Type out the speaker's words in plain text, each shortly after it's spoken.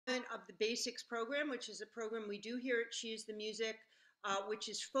Basics program, which is a program we do here at She Is the Music, which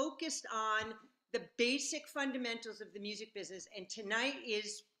is focused on the basic fundamentals of the music business. And tonight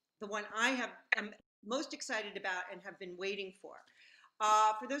is the one am most excited about and have been waiting for.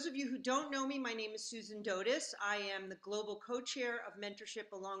 For those of you who don't know me, my name is Susan Dodes. I am the global co-chair of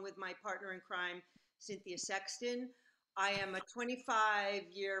mentorship along with my partner in crime, Cynthia Sexton. I am a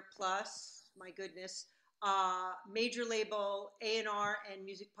 25-year plus, my goodness, major label A&R and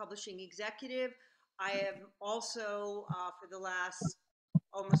music publishing executive. I have also, for the last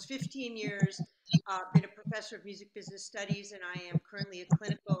almost 15 years, been a professor of music business studies, and I am currently a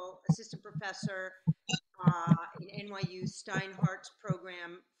clinical assistant professor in NYU Steinhardt's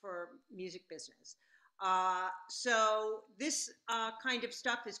program for music business. So this kind of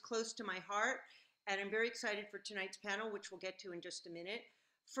stuff is close to my heart, and I'm very excited for tonight's panel, which we'll get to in just a minute.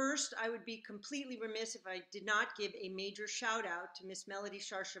 First, I would be completely remiss if I did not give a major shout out to Miss Melody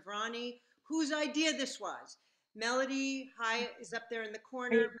Sharshavrani, whose idea this was. Melody, hi, is up there in the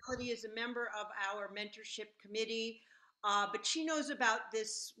corner. Melody is a member of our mentorship committee, but she knows about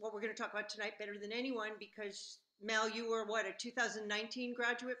this, what we're going to talk about tonight, better than anyone, because Mel, you were what, a 2019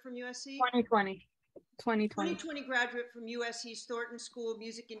 graduate from USC? 2020 graduate from USC's Thornton School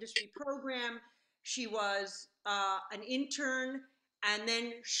Music Industry Program. She was an intern, and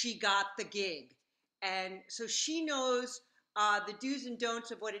then she got the gig. And so she knows the do's and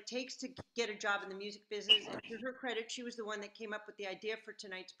don'ts of what it takes to get a job in the music business. And to her credit, she was the one that came up with the idea for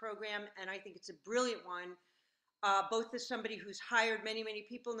tonight's program, and I think it's a brilliant one, both as somebody who's hired many, many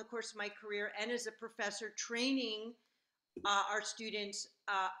people in the course of my career and as a professor training our students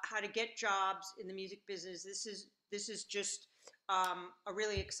how to get jobs in the music business. This is just a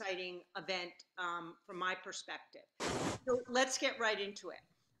really exciting event from my perspective. So let's get right into it.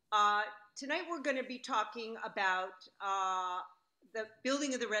 Tonight we're going to be talking about the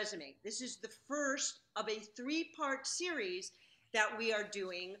building of the resume. This is the first of a three-part series that we are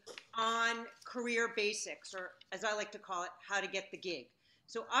doing on career basics, or as I like to call it, how to get the gig.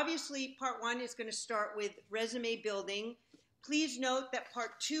 So obviously part one is going to start with resume building. Please note that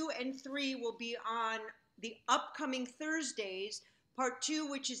part 2 and 3 will be on the upcoming Thursdays. Part 2,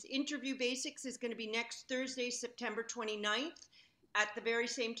 which is interview basics, is going to be next Thursday, September 29th at the very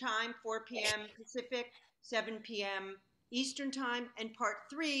same time, 4 p.m. Pacific, 7 p.m. Eastern time. And part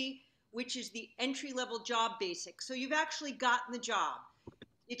 3, which is the entry-level job basics. So you've actually gotten the job.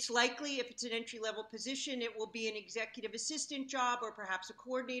 It's likely, if it's an entry-level position, it will be an executive assistant job or perhaps a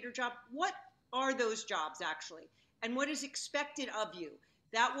coordinator job. What are those jobs actually? And what is expected of you?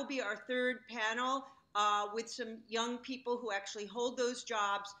 That will be our third panel with some young people who actually hold those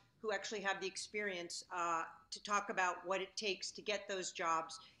jobs, who actually have the experience to talk about what it takes to get those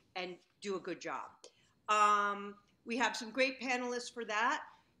jobs and do a good job. We have some great panelists for that.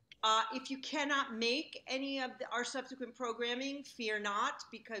 If you cannot make any of our subsequent programming, fear not,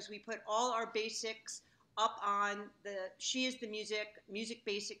 because we put all our basics up on the She Is the Music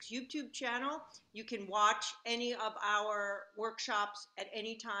Basics YouTube channel. You can watch any of our workshops at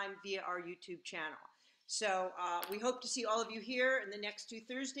any time via our YouTube channel. So we hope to see all of you here in the next 2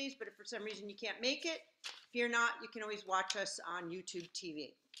 Thursdays, but if for some reason you can't make it, fear not, you can always watch us on YouTube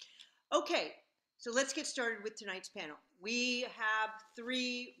TV. Okay, so let's get started with tonight's panel. We have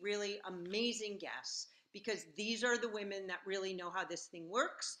 3 really amazing guests because these are the women that really know how this thing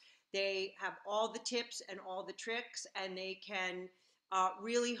works. They have all the tips and all the tricks, and they can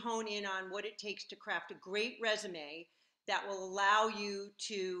really hone in on what it takes to craft a great resume that will allow you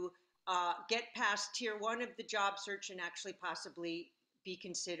to get past tier 1 of the job search and actually possibly be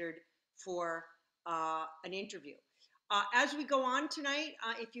considered for an interview. As we go on tonight,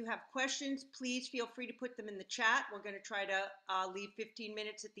 if you have questions, please feel free to put them in the chat. We're going to try to leave 15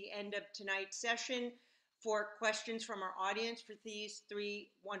 minutes at the end of tonight's session for questions from our audience for these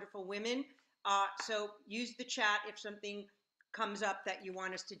 3 wonderful women. So use the chat if something comes up that you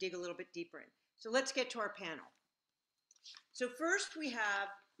want us to dig a little bit deeper in. So let's get to our panel. So first we have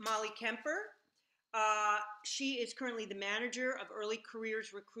Marli Kemper. She is currently the manager of early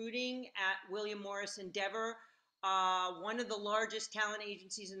careers recruiting at William Morris Endeavor, one of the largest talent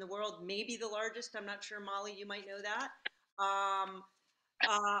agencies in the world, maybe the largest. I'm not sure, Marli, you might know that.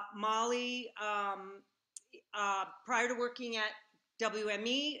 Marli, prior to working at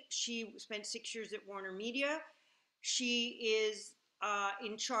WME, she spent 6 years at Warner Media. She is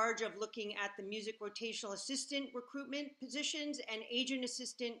in charge of looking at the music rotational assistant recruitment positions and agent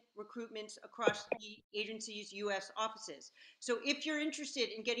assistant recruitments across the agency's U.S. offices. So if you're interested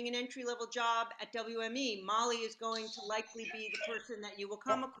in getting an entry-level job at WME, Marli is going to likely be the person that you will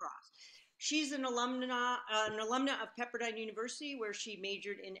come across. She's an alumna of Pepperdine University, where she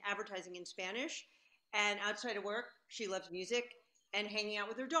majored in advertising in Spanish. And outside of work, she loves music and hanging out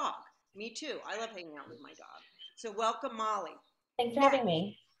with her dog. Me too. I love hanging out with my dog. So welcome, Molly. Thanks for having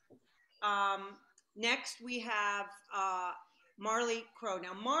me. Next, we have Marli Crowe.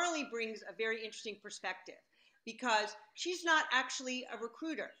 Now, Marli brings a very interesting perspective because she's not actually a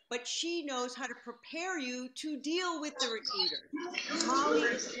recruiter, but she knows how to prepare you to deal with the recruiter. Molly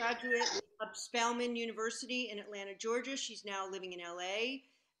is a graduate of Spelman University in Atlanta, Georgia. She's now living in LA.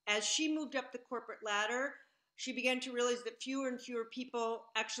 As she moved up the corporate ladder, she began to realize that fewer and fewer people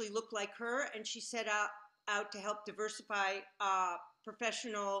actually looked like her, and she set out to help diversify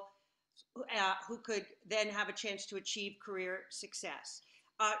professional who could then have a chance to achieve career success.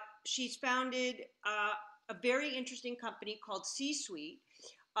 She's founded a very interesting company called C-Suite,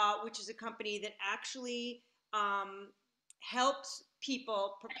 which is a company that actually helps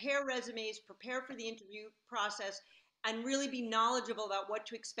people prepare resumes, prepare for the interview process, and really be knowledgeable about what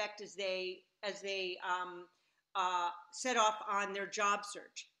to expect as they set off on their job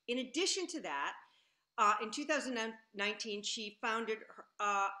search. In addition to that, in 2019, she founded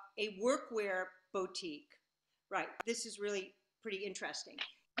a workwear boutique. Right, this is really pretty interesting.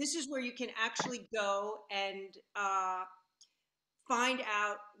 This is where you can actually go and find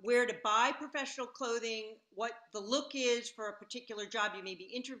out where to buy professional clothing, what the look is for a particular job you may be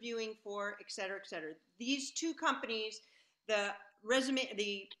interviewing for, et cetera, et cetera. These two companies, the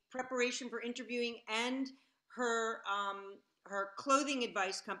preparation for interviewing, and her clothing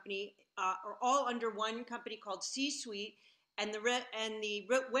advice company are all under one company called C-Suite, and the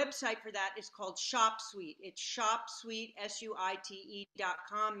website for that is called ShopSuite. It's ShopSuite,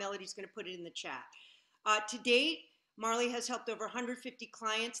 SUITE.com. Melody's going to put it in the chat. To date, Marli has helped over 150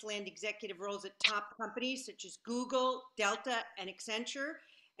 clients land executive roles at top companies such as Google, Delta, and Accenture,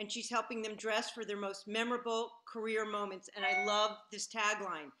 and she's helping them dress for their most memorable career moments. And I love this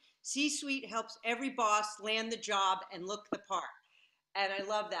tagline: C-Suite helps every boss land the job and look the part. And I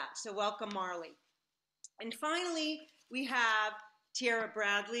love that. So welcome, Marli. And finally, we have Tierra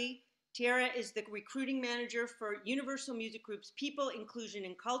Bradley. Tierra is the recruiting manager for Universal Music Group's People, Inclusion,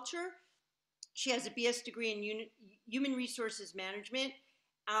 and Culture. She has a BS degree in Human Resources Management,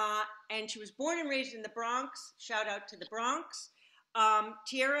 and she was born and raised in the Bronx. Shout out to the Bronx.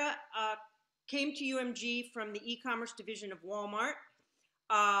 Tierra came to UMG from the e-commerce division of Walmart.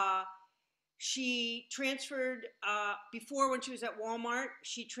 She transferred, before when she was at Walmart,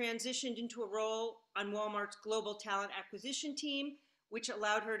 she transitioned into a role on Walmart's global talent acquisition team, which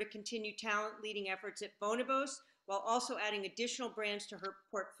allowed her to continue talent leading efforts at Bonobos while also adding additional brands to her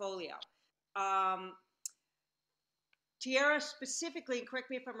portfolio. Tierra specifically, and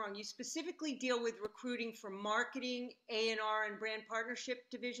correct me if I'm wrong, you specifically deal with recruiting for marketing, A&R, and brand partnership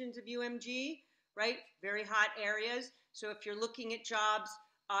divisions of UMG, right? Very hot areas. So if you're looking at jobs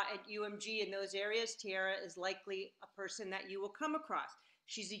at UMG in those areas, Tierra is likely a person that you will come across.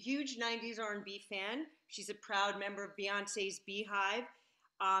 She's a huge 90s R&B fan. She's a proud member of Beyonce's Beehive,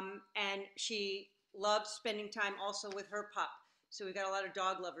 and she loves spending time also with her pup. So we got a lot of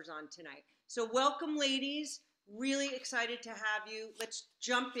dog lovers on tonight. So welcome, ladies. Really excited to have you. Let's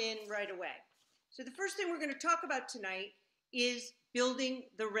jump in right away. So the first thing we're going to talk about tonight is building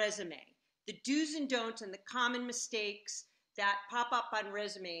the resume, the do's and don'ts and the common mistakes that pop up on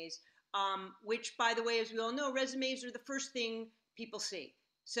resumes, which, by the way, as we all know, resumes are the first thing people see.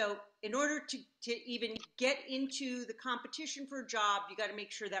 So in order to even get into the competition for a job, you got to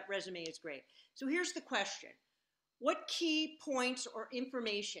make sure that resume is great. So here's the question. What key points or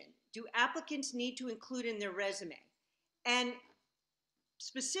information do applicants need to include in their resume? And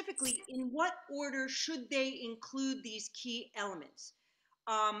specifically, in what order should they include these key elements?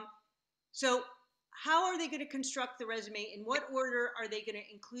 So how are they going to construct the resume? In what order are they going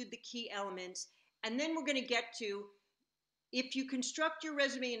to include the key elements? And then we're going to get to, if you construct your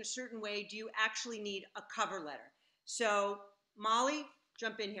resume in a certain way, do you actually need a cover letter? So Molly,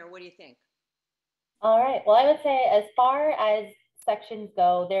 jump in here. What do you think? All right. Well, I would say as far as sections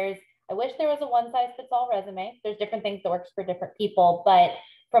go, I wish there was a one-size-fits-all resume. There's different things that works for different people. But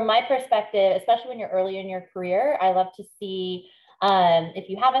from my perspective, especially when you're early in your career, I love to see if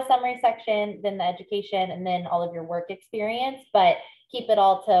you have a summary section, then the education, and then all of your work experience, but keep it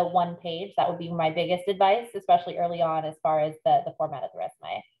all to one page. That would be my biggest advice, especially early on as far as the format of the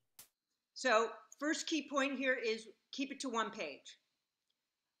resume. So first key point here is keep it to one page.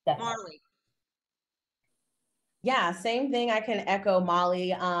 Definitely. Marli. Yeah, same thing. I can echo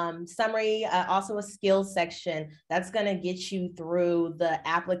Molly. Summary, also a skills section that's going to get you through the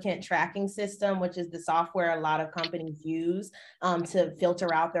applicant tracking system, which is the software a lot of companies use to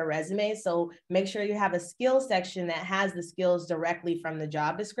filter out their resumes. So make sure you have a skills section that has the skills directly from the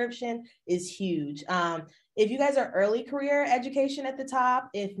job description is huge. If you guys are early career, education at the top,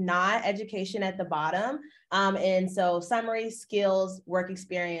 if not, education at the bottom. And so summary, skills, work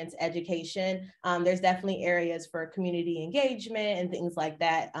experience, education. There's definitely areas for community engagement and things like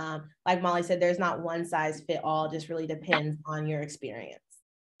that. Like Molly said, there's not one size fit all, just really depends on your experience.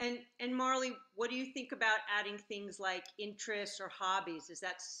 And Marli, what do you think about adding things like interests or hobbies? Is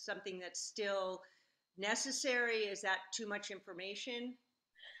that something that's still necessary? Is that too much information?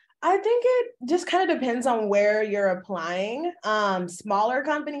 I think it just kind of depends on where you're applying. Smaller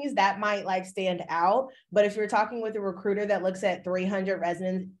companies that might like stand out, but if you're talking with a recruiter that looks at 300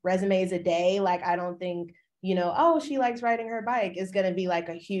 resumes a day, like I don't think oh, she likes riding her bike is going to be like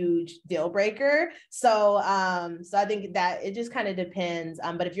a huge deal breaker. So I think that it just kind of depends.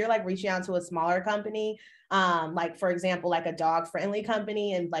 But if you're like reaching out to a smaller company, like for example, like a dog friendly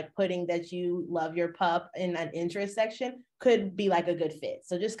company and like putting that you love your pup in an interest section could be like a good fit.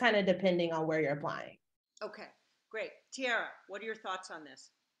 So just kind of depending on where you're applying. Okay, great. Tierra, what are your thoughts on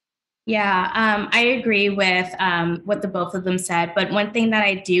this? Yeah, I agree with what the both of them said. But one thing that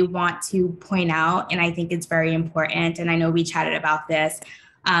I do want to point out, and I think it's very important, and I know we chatted about this,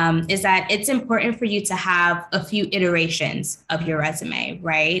 is that it's important for you to have a few iterations of your resume,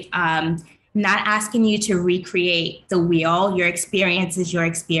 right? Not asking you to recreate the wheel. Your experience is your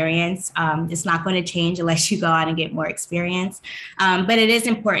experience. It's not going to change unless you go out and get more experience. But it is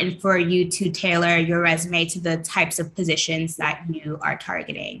important for you to tailor your resume to the types of positions that you are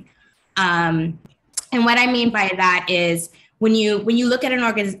targeting. And what I mean by that is when you look at an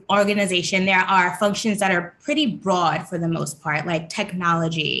organization, there are functions that are pretty broad for the most part, like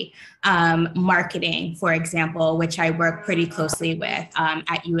technology, marketing, for example, which I work pretty closely with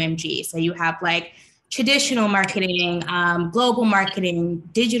at UMG. So you have like traditional marketing, global marketing,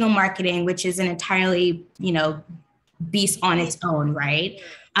 digital marketing, which is an entirely, beast on its own, right?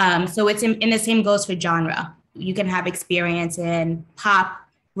 So it's in the same goes for genre. You can have experience in pop,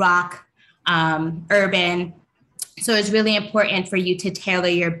 rock, urban. So it's really important for you to tailor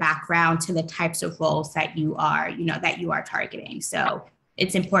your background to the types of roles that you are, that you are targeting. So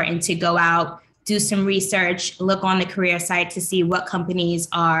it's important to go out, do some research, look on the career site to see what companies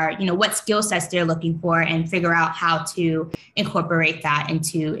are, what skill sets they're looking for, and figure out how to incorporate that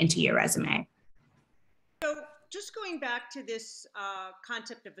into your resume. So just going back to this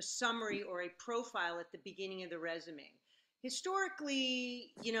concept of a summary or a profile at the beginning of the resume.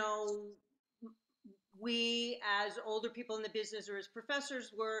 Historically, we as older people in the business or as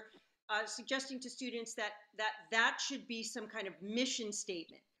professors were suggesting to students that should be some kind of mission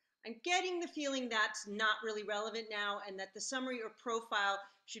statement. I'm getting the feeling that's not really relevant now, and that the summary or profile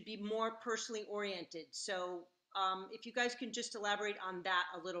should be more personally oriented. So if you guys can just elaborate on that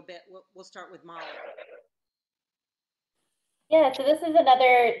a little bit, we'll start with Molly. Yeah, so this is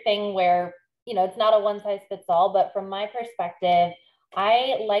another thing where, it's not a one size fits all, but from my perspective,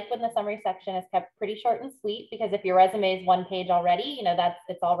 I like when the summary section is kept pretty short and sweet, because if your resume is one page already,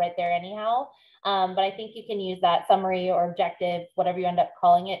 it's all right there anyhow. But I think you can use that summary or objective, whatever you end up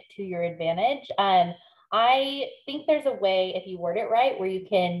calling it, to your advantage. I think there's a way, if you word it right, where you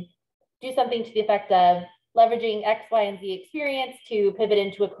can do something to the effect of leveraging X, Y, and Z experience to pivot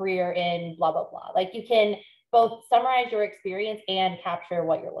into a career in blah, blah, blah. Like you can both summarize your experience and capture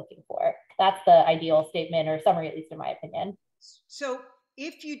what you're looking for. That's the ideal statement or summary, at least in my opinion. So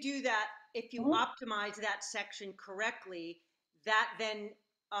if you do that, if you optimize that section correctly, that then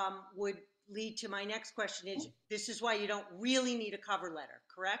would lead to my next question is, this is why you don't really need a cover letter,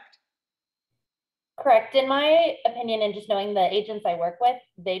 correct? Correct. In my opinion, and just knowing the agents I work with,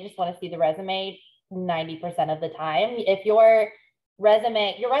 they just want to see the resume 90% of the time. If your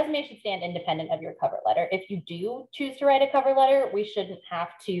resume should stand independent of your cover letter. If you do choose to write a cover letter, we shouldn't have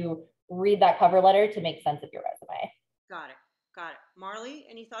to read that cover letter to make sense of your resume. Got it. Marli,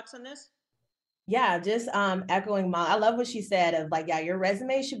 any thoughts on this? Yeah, just echoing Molly. I love what she said of like, yeah, your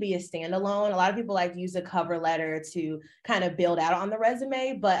resume should be a standalone. A lot of people like use a cover letter to kind of build out on the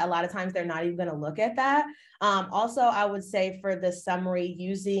resume, but a lot of times they're not even going to look at that. Also, I would say for the summary,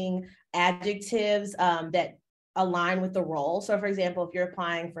 using adjectives that align with the role. So for example, if you're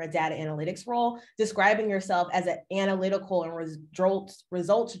applying for a data analytics role, describing yourself as an analytical and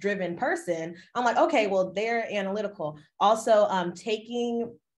results driven person, I'm like, okay, well, they're analytical. Also,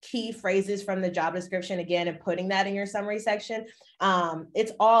 taking key phrases from the job description again and putting that in your summary section.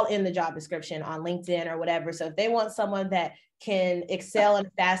 It's all in the job description on LinkedIn or whatever. So if they want someone that can excel in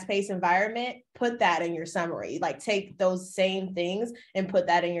a fast-paced environment, put that in your summary. Like take those same things and put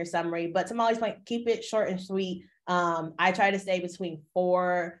that in your summary. But to Molly's point, keep it short and sweet. I try to stay between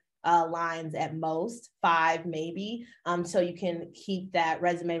 4 lines at most, 5 maybe, so you can keep that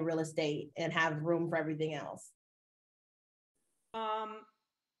resume real estate and have room for everything else.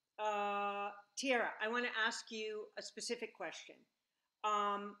 Tierra, I want to ask you a specific question.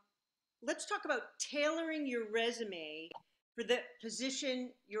 Let's talk about tailoring your resume for the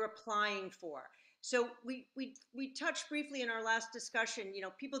position you're applying for. So we touched briefly in our last discussion, you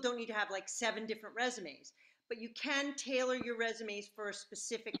know, people don't need to have like 7 different resumes, but you can tailor your resumes for a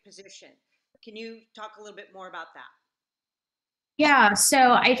specific position. Can you talk a little bit more about that? Yeah,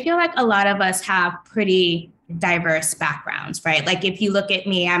 so I feel like a lot of us have pretty diverse backgrounds, right? Like if you look at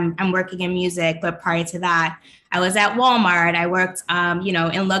me, I'm working in music, but prior to that, I was at Walmart. I worked, you know,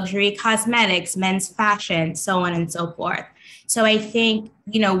 in luxury cosmetics, men's fashion, so on and so forth. So I think,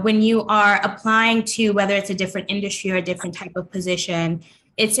 you know, when you are applying to whether it's a different industry or a different type of position,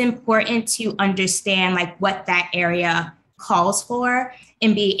 it's important to understand like what that area calls for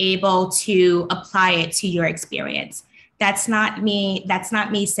and be able to apply it to your experience. That's not me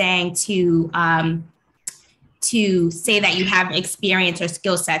saying to say that you have experience or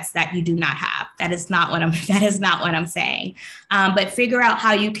skill sets that you do not have. That is not what I'm saying. But figure out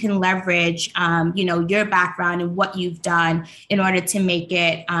how you can leverage, you know, your background and what you've done in order to make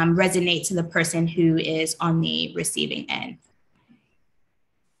it resonate to the person who is on the receiving end.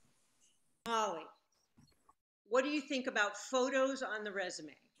 Molly, what do you think about photos on the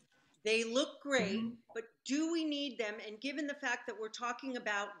resume? They look great, but do we need them? And given the fact that we're talking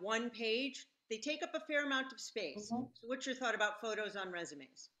about one page, they take up a fair amount of space. So what's your thought about photos on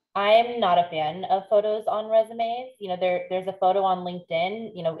resumes? I'm not a fan of photos on resumes. You know, there's a photo on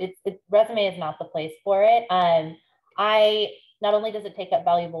LinkedIn. You know, resume is not the place for it. I not only does it take up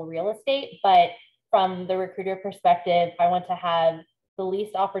valuable real estate, but from the recruiter perspective, I want to have the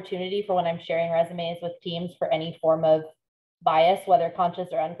least opportunity for when I'm sharing resumes with teams for any form of bias, whether conscious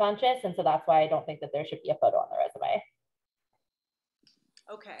or unconscious. And so that's why I don't think that there should be a photo on the resume.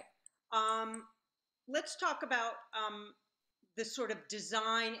 Okay. Let's talk about the sort of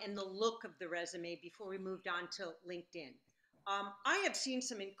design and the look of the resume before we moved on to LinkedIn. I have seen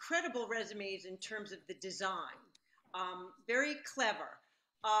some incredible resumes in terms of the design, very clever.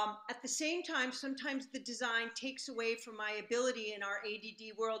 At the same time, sometimes the design takes away from my ability in our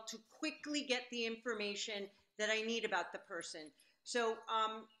ADD world to quickly get the information that I need about the person. So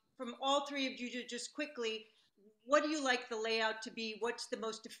from all 3 of you to just quickly, what do you like the layout to be? What's the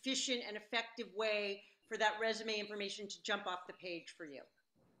most efficient and effective way for that resume information to jump off the page for you?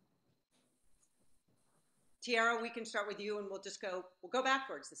 Tierra, we can start with you and we'll go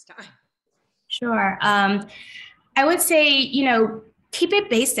backwards this time. Sure. I would say, you know, keep it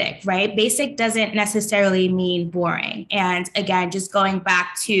basic, right? Basic doesn't necessarily mean boring. And again, just going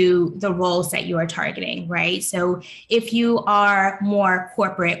back to the roles that you are targeting, right? So if you are more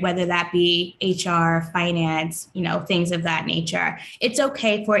corporate, whether that be HR, finance, you know, things of that nature, it's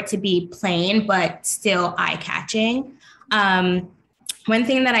okay for it to be plain, but still eye-catching. One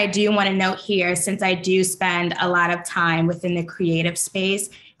thing that I do want to note here, since I do spend a lot of time within the creative space,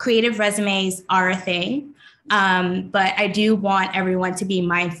 creative resumes are a thing. But I do want everyone to be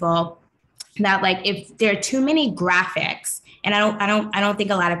mindful that like if there are too many graphics, and I don't think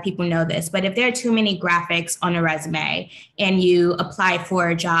a lot of people know this, but if there are too many graphics on a resume and you apply for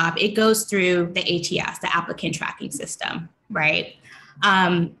a job, it goes through the ATS, the applicant tracking system, right?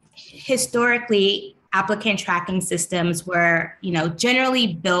 Historically, applicant tracking systems were, you know,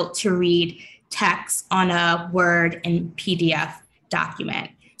 generally built to read text on a Word and PDF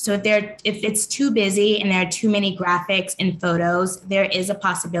document. So if it's too busy and there are too many graphics and photos, there is a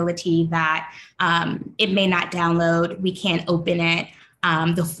possibility that it may not download. We can't open it.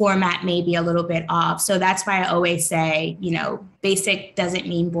 The format may be a little bit off. So that's why I always say, you know, basic doesn't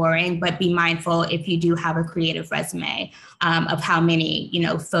mean boring, but be mindful if you do have a creative resume of how many, you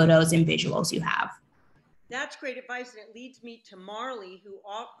know, photos and visuals you have. That's great advice, and it leads me to Marli, who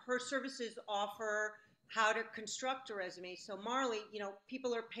her services offer how to construct a resume. So Marli, you know,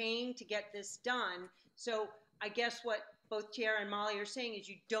 people are paying to get this done. So I guess what both Tierra and Molly are saying is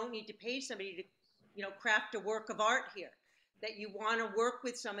you don't need to pay somebody to, you know, craft a work of art here. That you want to work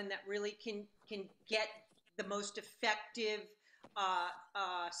with someone that really can get the most effective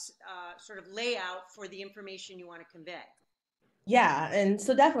sort of layout for the information you want to convey. Yeah, and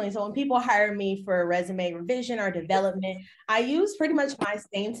so definitely. So when people hire me for resume revision or development, I use pretty much my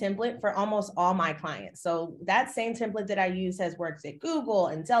same template for almost all my clients. So that same template that I use has works at Google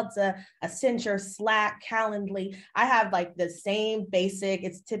and Delta, Accenture, Slack, Calendly. I have like the same basic,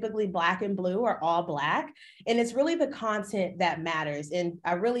 it's typically black and blue or all black. And it's really the content that matters. And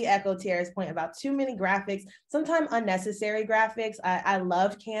I really echo Tierra's point about too many graphics, sometimes unnecessary graphics. I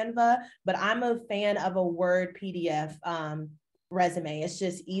love Canva, but I'm a fan of a Word PDF resume. It's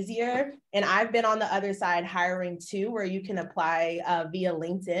just easier. And I've been on the other side hiring too, where you can apply via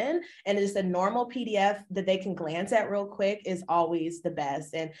LinkedIn, and just a normal PDF that they can glance at real quick is always the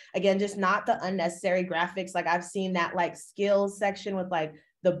best. And again, just not the unnecessary graphics. Like I've seen that like skills section with like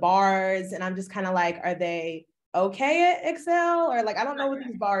the bars, and I'm just kind of like, are they okay at Excel? Or like, I don't know what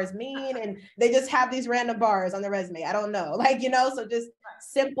these bars mean. And they just have these random bars on the resume. I don't know, like, so just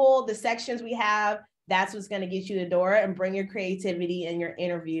simple, the sections we have, that's what's going to get you the door and bring your creativity in your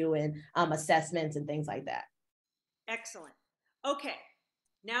interview and assessments and things like that. Excellent. Okay.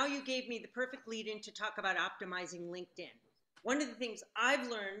 Now you gave me the perfect lead in to talk about optimizing LinkedIn. One of the things I've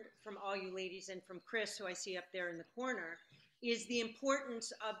learned from all you ladies and from Chris, who I see up there in the corner, is the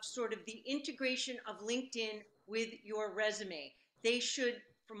importance of sort of the integration of LinkedIn with your resume. They should,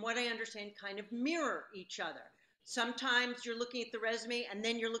 from what I understand, kind of mirror each other. Sometimes you're looking at the resume and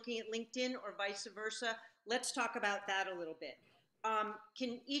then you're looking at LinkedIn, or vice versa. Let's talk about that a little bit.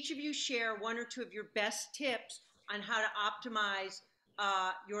 Can each of you share one or two of your best tips on how to optimize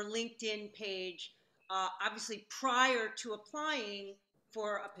your LinkedIn page, obviously prior to applying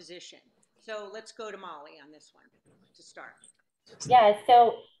for a position? So let's go to Molly on this one to start. Yeah,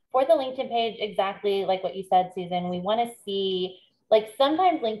 so for the LinkedIn page, exactly like what you said, Susan, we want to see, like,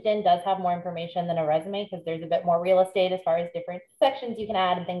 sometimes LinkedIn does have more information than a resume because there's a bit more real estate as far as different sections you can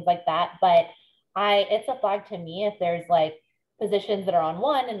add and things like that. But it's a flag to me if there's like positions that are on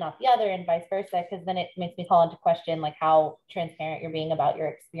one and not the other, and vice versa, because then it makes me call into question like how transparent you're being about your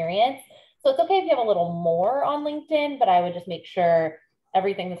experience. So it's okay if you have a little more on LinkedIn, but I would just make sure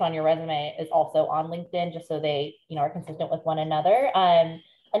everything that's on your resume is also on LinkedIn, just so they, are consistent with one another.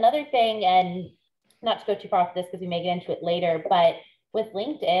 Another thing, and not to go too far off this because we may get into it later, but with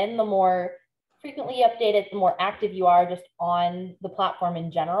LinkedIn, the more frequently updated, the more active you are just on the platform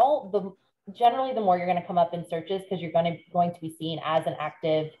in general, the more you're going to come up in searches, because you're going to be seen as an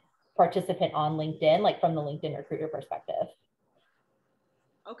active participant on LinkedIn, like from the LinkedIn recruiter perspective.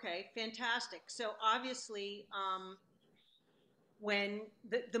 Okay, fantastic. So obviously, when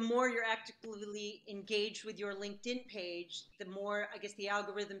the more you're actively engaged with your LinkedIn page, the more, I guess, the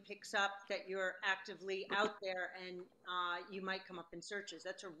algorithm picks up that you're actively out there, and you might come up in searches.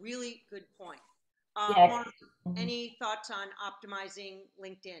 That's a really good point. Yeah. Mark, any thoughts on optimizing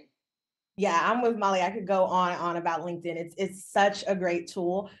LinkedIn? Yeah, I'm with Molly. I could go on and on about LinkedIn. It's such a great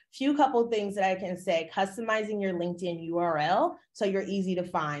tool. Few couple things that I can say: customizing your LinkedIn URL so you're easy to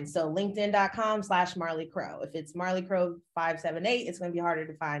find. So linkedin.com/Marli Crowe. If it's Marli Crowe 578, it's going to be harder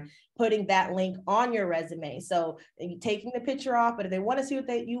to find. Putting that link on your resume. So taking the picture off, but if they want to see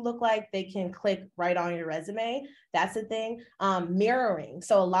what you look like, they can click right on your resume. That's the thing. Mirroring.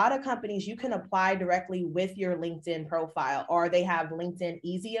 So a lot of companies, you can apply directly with your LinkedIn profile, or they have LinkedIn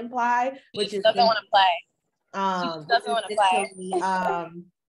Easy Apply, which is doesn't want to play. Doesn't want to play.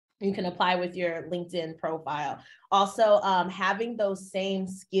 You can apply with your LinkedIn profile. Also, having those same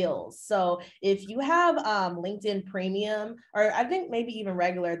skills. So if you have LinkedIn Premium, or I think maybe even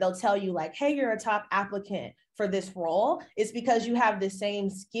regular, they'll tell you like, hey, you're a top applicant for this role. It's because you have the same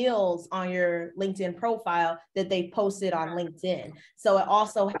skills on your LinkedIn profile that they posted on LinkedIn. So it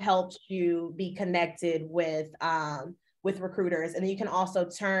also helps you be connected with recruiters. And then you can also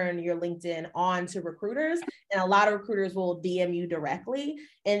turn your LinkedIn on to recruiters, and a lot of recruiters will DM you directly.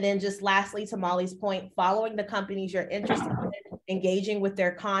 And then just lastly, to Molly's point, following the companies you're interested in, engaging with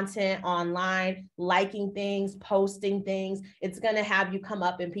their content online, liking things, posting things, it's going to have you come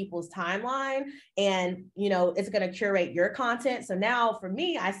up in people's timeline, and it's going to curate your content. So now for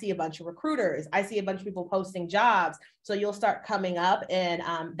me, I see a bunch of recruiters, I see a bunch of people posting jobs, so you'll start coming up. And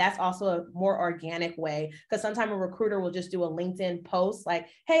that's also a more organic way, because sometimes a recruiter will just do a LinkedIn post like,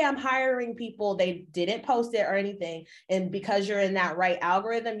 hey, I'm hiring people. They didn't post it or anything. And because you're in that right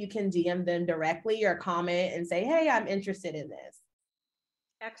algorithm, you can DM them directly or comment and say, hey, I'm interested in this.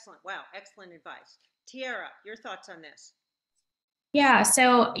 Excellent. Wow. Excellent advice. Tierra, your thoughts on this? Yeah,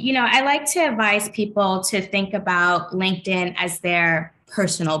 so, I like to advise people to think about LinkedIn as their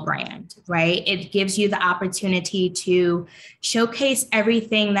personal brand, right? It gives you the opportunity to showcase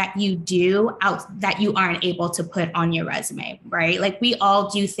everything that you do out that you aren't able to put on your resume, right? Like we all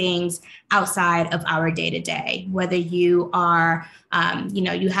do things outside of our day-to-day, whether you are,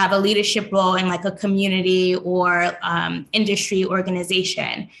 you have a leadership role in like a community or industry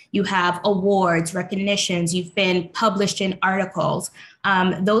organization, you have awards, recognitions, you've been published in articles.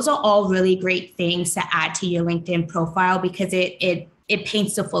 Those are all really great things to add to your LinkedIn profile because it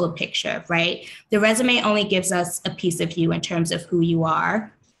paints a fuller picture, right? The resume only gives us a piece of you in terms of who you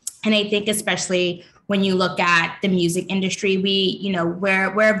are. And I think especially when you look at the music industry,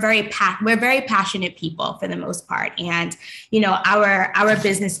 we're very passionate people for the most part. And, our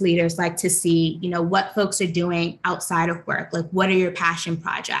business leaders like to see, what folks are doing outside of work, like what are your passion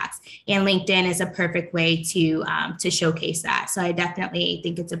projects? And LinkedIn is a perfect way to showcase that. So I definitely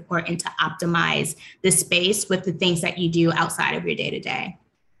think it's important to optimize the space with the things that you do outside of your day-to-day.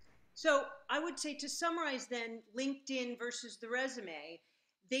 So I would say, to summarize then, LinkedIn versus the resume,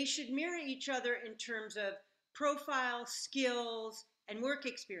 they should mirror each other in terms of profile, skills, and work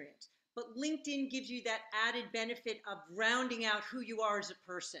experience. But LinkedIn gives you that added benefit of rounding out who you are as a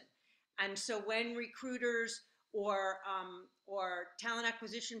person. And so when recruiters or talent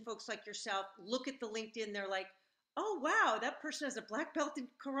acquisition folks like yourself look at the LinkedIn, they're like, oh, wow, that person has a black belt in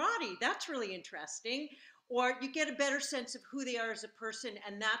karate. That's really interesting. Or you get a better sense of who they are as a person.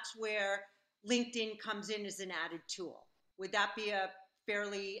 And that's where LinkedIn comes in as an added tool. Would that be a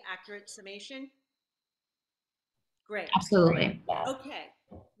fairly accurate summation? Great. Absolutely. Okay,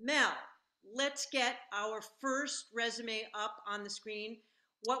 Mel, let's get our first resume up on the screen.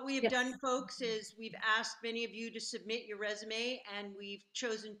 What we have done, folks, is we've asked many of you to submit your resume, and we've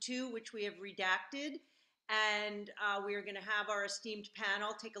chosen 2, which we have redacted. And we are going to have our esteemed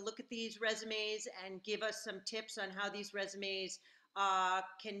panel take a look at these resumes and give us some tips on how these resumes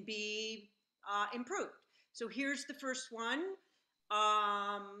can be improved. So here's the first one.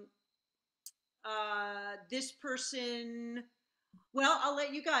 This person, well, I'll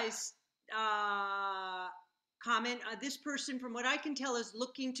let you guys comment. This person, from what I can tell, is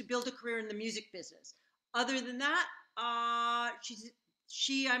looking to build a career in the music business. Other than that, I'm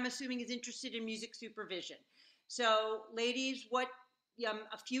assuming, is interested in music supervision. So, ladies, what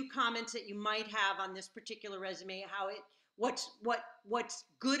a few comments that you might have on this particular resume? What's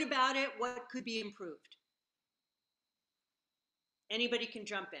good about it? What could be improved? Anybody can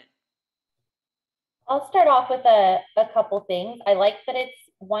jump in. I'll start off with a couple things. I like that it's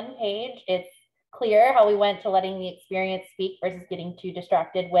one page. It's clear how we went to letting the experience speak versus getting too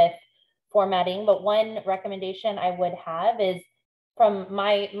distracted with formatting. But one recommendation I would have is, from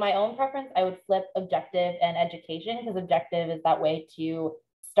my own preference, I would flip objective and education, because objective is that way to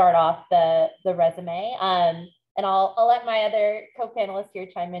start off the resume. And I'll let my other co-panelists here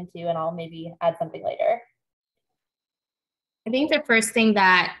chime in too, and I'll maybe add something later. I think the first thing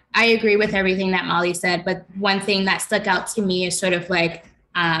that I agree with everything that Molly said, but one thing that stuck out to me is sort of like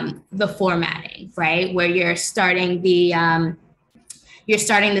the formatting, right? Where you're starting the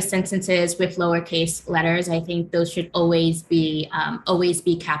sentences with lowercase letters. I think those should always be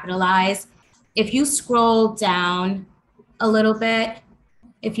capitalized. If you scroll down a little bit,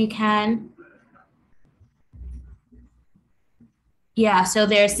 if you can. Yeah, so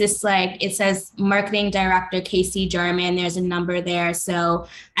there's this, like, it says marketing director Casey Jarman, there's a number there. So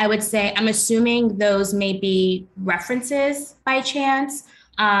I would say, I'm assuming those may be references by chance.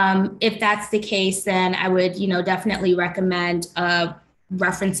 If that's the case, then I would, definitely recommend a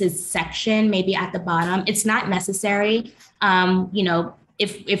references section, maybe at the bottom. It's not necessary.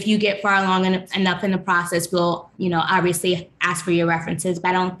 If you get far along enough in the process, we'll, obviously ask for your references, but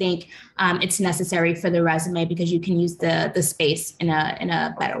I don't think it's necessary for the resume, because you can use the space in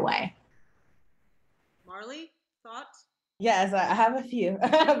a better way. Marli, thoughts? Yes, I have a few,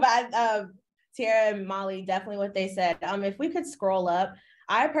 but Tierra and Molly, definitely what they said. If we could scroll up,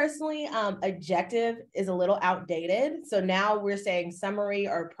 I personally, objective is a little outdated. So now we're saying summary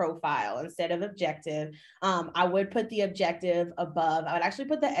or profile instead of objective. I would put the objective above. I would actually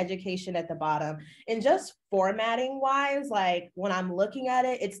put the education at the bottom. And just formatting wise, like when I'm looking at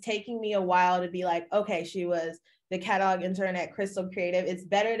it, it's taking me a while to be like, okay, she was the catalog intern at Crystal Creative. It's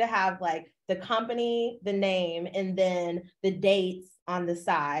better to have like the company, the name, and then the dates on the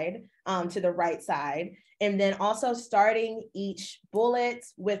side, to the right side. And then also starting each bullet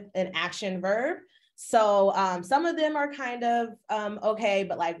with an action verb. So some of them are kind of okay,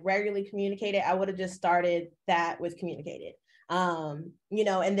 but like regularly communicated, I would have just started that with communicated. And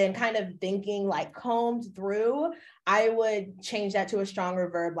then kind of thinking like combed through, I would change that to a stronger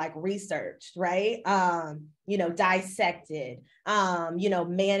verb like researched, right? dissected,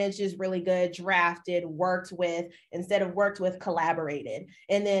 managed is really good, drafted, worked with, instead of worked with, collaborated.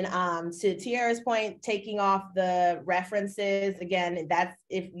 And then to Tierra's point, taking off the references, again, that's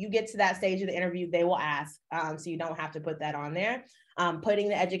if you get to that stage of the interview, they will ask, so you don't have to put that on there. Putting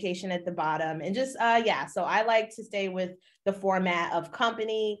the education at the bottom, and just, so I like to stay with the format of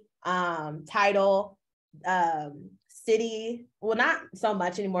company, title, city, well, not so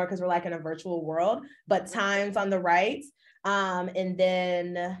much anymore because we're like in a virtual world, but times on the right. And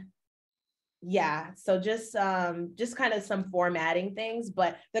then, so just kind of some formatting things,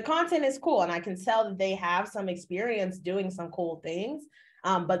 but the content is cool. And I can tell that they have some experience doing some cool things,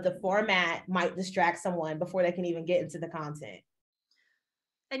 but the format might distract someone before they can even get into the content.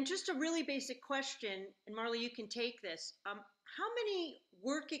 And just a really basic question, and Marli, you can take this. How many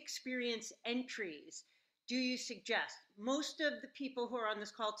work experience entries do you suggest? Most of the people who are on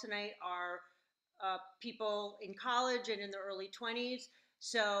this call tonight are people in college and in their early 20s.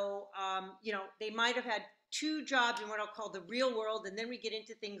 So, they might have had 2 jobs in what I'll call the real world. And then we get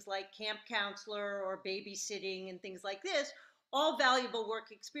into things like camp counselor or babysitting and things like this, all valuable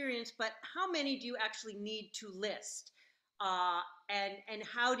work experience. But how many do you actually need to list? And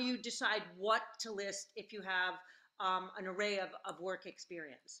how do you decide what to list if you have an array of work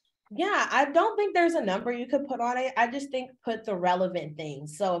experience? Yeah, I don't think there's a number you could put on it. I just think put the relevant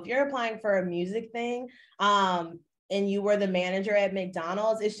things. So if you're applying for a music thing, and you were the manager at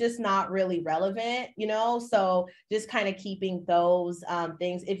McDonald's, it's just not really relevant, So just kind of keeping those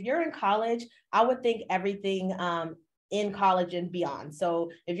things. If you're in college, I would think everything in college and beyond.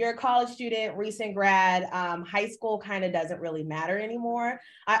 So if you're a college student, recent grad, high school kind of doesn't really matter anymore.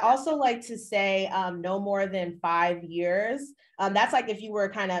 I also like to say no more than 5 years. That's like if you were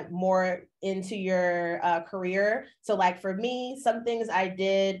kind of more into your career. So like for me, some things I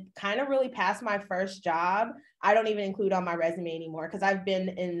did kind of really past my first job, I don't even include on my resume anymore because I've been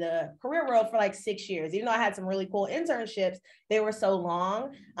in the career world for like 6 years. Even though I had some really cool internships, they were so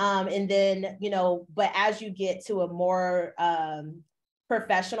long. And then, but as you get to a more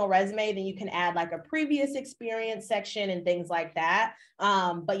professional resume, then you can add like a previous experience section and things like that.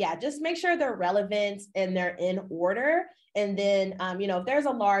 But yeah, just make sure they're relevant and they're in order. And then, if there's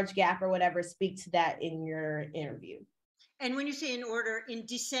a large gap or whatever, speak to that in your interview. And when you say in order, in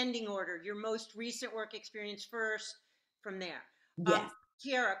descending order, your most recent work experience first, from there. Yes.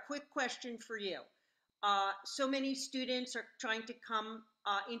 Tierra, quick question for you. So many students are trying to come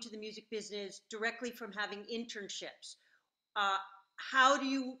into the music business directly from having internships. How do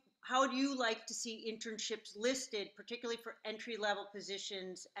you like to see internships listed, particularly for entry-level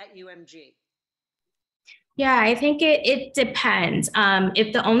positions at UMG? Yeah, I think it depends.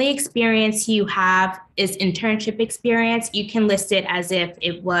 If the only experience you have is internship experience, you can list it as if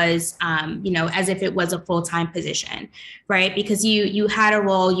it was, as if it was a full-time position, right? Because you had a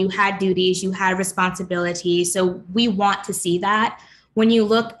role, you had duties, you had responsibilities. So we want to see that. When you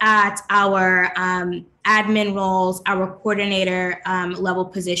look at our admin roles, our coordinator level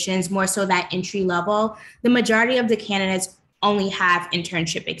positions, more so that entry level, the majority of the candidates only have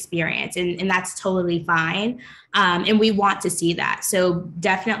internship experience, and that's totally fine. And we want to see that. So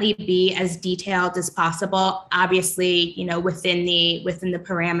definitely be as detailed as possible, obviously, within the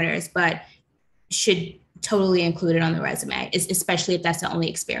parameters, but should totally include it on the resume, especially if that's the only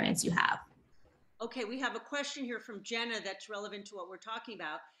experience you have. Okay, we have a question here from Jenna that's relevant to what we're talking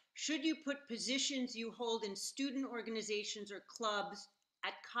about. Should you put positions you hold in student organizations or clubs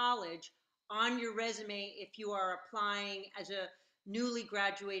at college on your resume if you are applying as a newly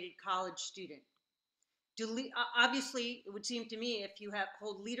graduated college student? Obviously, it would seem to me if you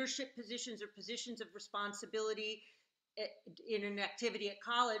hold leadership positions or positions of responsibility in an activity at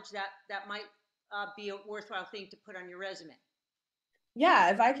college, that might be a worthwhile thing to put on your resume.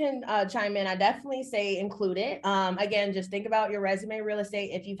 Yeah, if I can chime in, I definitely say include it. Again, just think about your resume real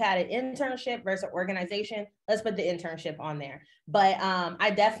estate. If you've had an internship versus organization, let's put the internship on there. But I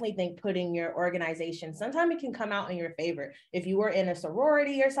definitely think putting your organization, sometimes it can come out in your favor. If you were in a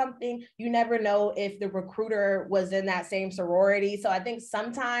sorority or something, you never know if the recruiter was in that same sorority. So I think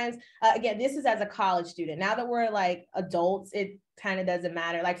sometimes, again, this is as a college student. Now that we're like adults, it kind of doesn't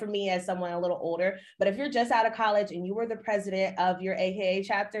matter. Like for me as someone a little older, but if you're just out of college and you were the president of your AKA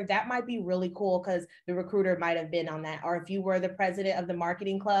chapter, that might be really cool because the recruiter might have been on that. Or if you were the president of the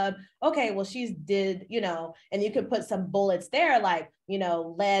marketing club, okay, well, she's did, and you could put some bullets there, like,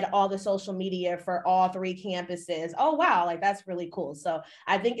 led all the social media for all 3 campuses. Oh, wow. Like that's really cool. So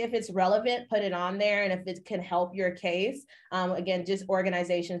I think if it's relevant, put it on there. And if it can help your case, again, just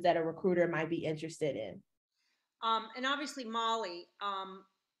organizations that a recruiter might be interested in. And obviously, Marli,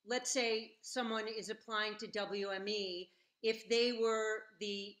 let's say someone is applying to WME, if they were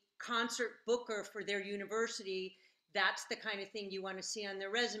the concert booker for their university, that's the kind of thing you want to see on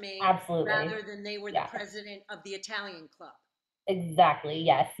their resume. Absolutely. Rather than they were the president of the Italian club. Exactly.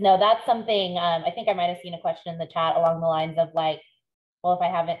 Yes. No, that's something, I think I might have seen a question in the chat along the lines of like, well, if I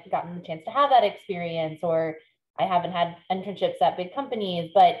haven't gotten the chance to have that experience, or I haven't had internships at big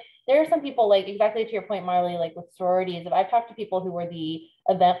companies, but there are some people, like exactly to your point, Marli, like with sororities, if I've talked to people who were the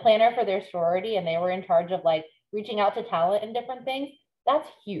event planner for their sorority and they were in charge of like reaching out to talent and different things, that's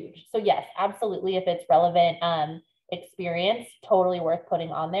huge. So yes, absolutely. If it's relevant experience, totally worth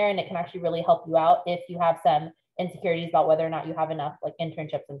putting on there. And it can actually really help you out if you have some insecurities about whether or not you have enough like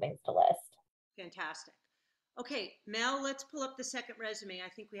internships and things to list. Fantastic. Okay, Mel, let's pull up the second resume. I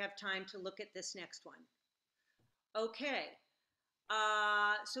think we have time to look at this next one. Okay.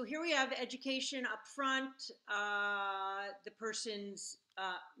 So here we have education up front, the person's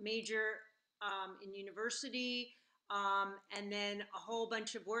major in university, and then a whole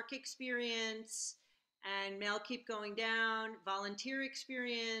bunch of work experience, and Mel, keep going down, volunteer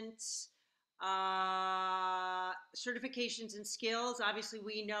experience, certifications and skills. Obviously,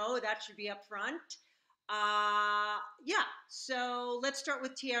 we know that should be up front. Yeah, so let's start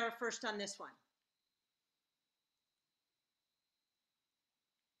with Tierra first on this one.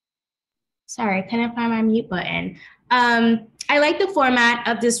 Sorry, couldn't find my mute button. I like the format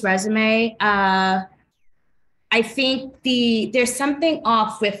of this resume. I think there's something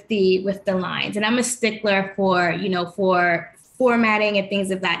off with the lines, and I'm a stickler for for formatting and things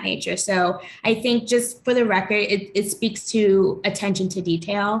of that nature. So I think just for the record, it speaks to attention to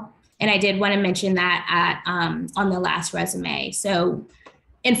detail, and I did want to mention that at on the last resume. So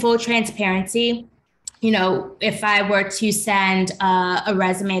in full transparency, if I were to send a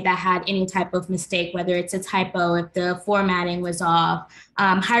resume that had any type of mistake, whether it's a typo, if the formatting was off,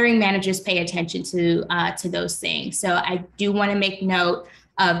 hiring managers pay attention to those things. So I do want to make note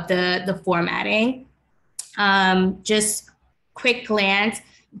of the formatting. Just quick glance,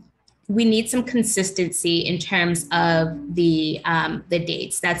 we need some consistency in terms of the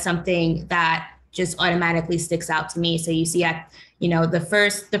dates. That's something that just automatically sticks out to me. So you see at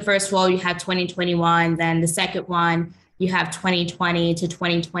the first role you have 2021, then the second one you have 2020 to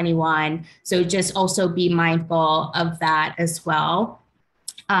 2021. So just also be mindful of that as well.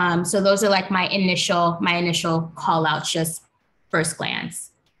 So those are like my initial call outs, just first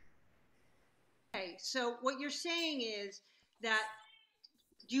glance. Okay, so what you're saying is that,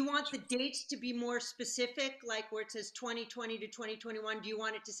 do you want the dates to be more specific, like where it says 2020 to 2021? Do you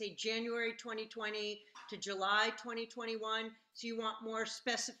want it to say January 2020 to July 2021? So you want more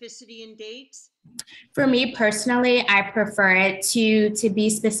specificity in dates? For me personally, I prefer it to be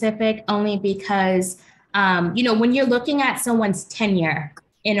specific, only because when you're looking at someone's tenure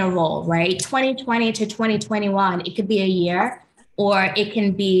in a role, right? 2020 to 2021, it could be a year, or it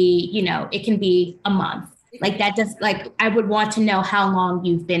can be a month. Like that I would want to know how long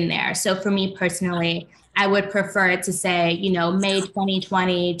you've been there. So for me personally, I would prefer it to say, May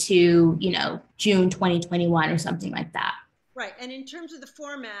 2020 to, June 2021 or something like that. Right. And in terms of the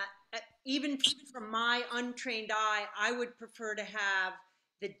format, even from my untrained eye, I would prefer to have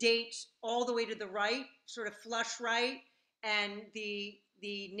the dates all the way to the right, sort of flush right, and the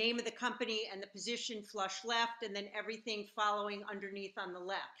name of the company and the position flush left, and then everything following underneath on the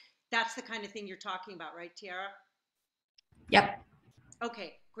left. That's the kind of thing you're talking about, right, Tierra? Yep.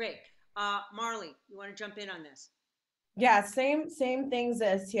 Okay, great. Marli, you want to jump in on this? Yeah, same things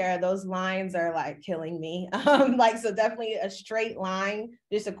as Tierra. Those lines are like killing me. So definitely a straight line,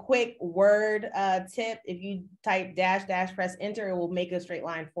 just a quick word tip. If you type dash, press enter, it will make a straight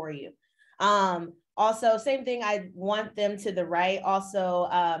line for you. Also, same thing, I want them to the right. Also,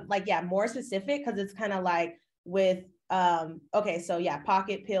 more specific, because it's kind of like with,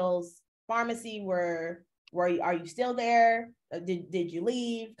 pocket pills, pharmacy, are you still there? Did you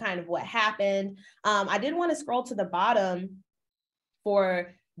leave? Kind of what happened. I did want to scroll to the bottom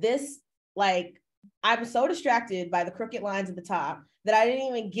for this. I was so distracted by the crooked lines at the top that I didn't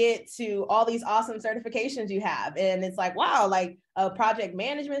even get to all these awesome certifications you have. And it's like, wow, like a project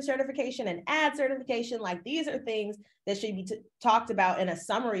management certification, an ad certification, like these are things that should be talked about in a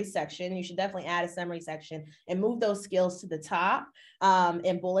summary section. You should definitely add a summary section and move those skills to the top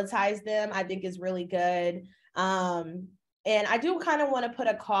and bulletize them, I think is really good. And I do kind of want to put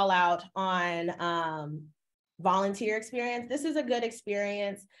a call out on volunteer experience. This is a good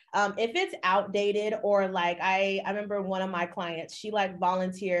experience. If it's outdated, or I remember one of my clients, she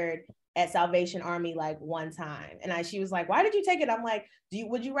volunteered at Salvation Army like one time. And she was like, why did you take it? I'm like,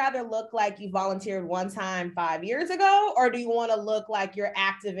 would you rather look like you volunteered one time 5 years ago, or do you want to look like you're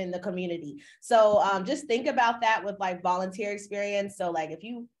active in the community? So just think about that with like volunteer experience. So like if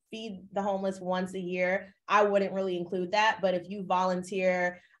you feed the homeless once a year, I wouldn't really include that. But if you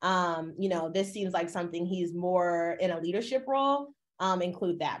volunteer, this seems like something he's more in a leadership role,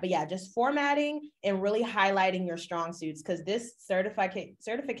 include that. But yeah, just formatting and really highlighting your strong suits, because this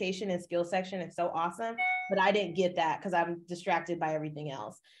certification and skill section is so awesome, but I didn't get that because I'm distracted by everything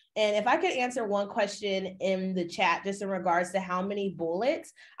else. And if I could answer one question in the chat, just in regards to how many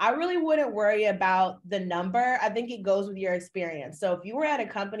bullets, I really wouldn't worry about the number. I think it goes with your experience. So if you were at a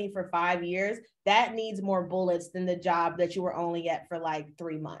company for 5 years, that needs more bullets than the job that you were only at for like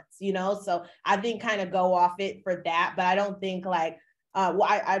 3 months, So I think kind of go off it for that, but I don't think like,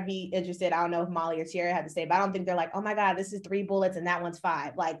 I'd be interested. I don't know if Molly or Tierra had to say, but I don't think they're like, oh my God, this is 3 bullets and that one's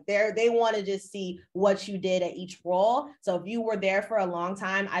 5. Like they want to just see what you did at each role. So if you were there for a long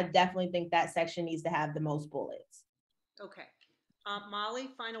time, I definitely think that section needs to have the most bullets. Okay.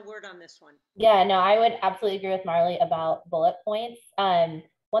 Molly, final word on this one. Yeah, no, I would absolutely agree with Marli about bullet points.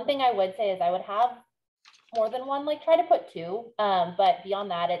 One thing I would say is I would have more than one, like try to put 2, but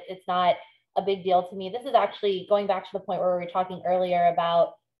beyond that, it's not a big deal to me. This is actually going back to the point where we were talking earlier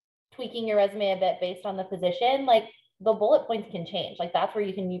about tweaking your resume a bit based on the position. Like the bullet points can change. Like that's where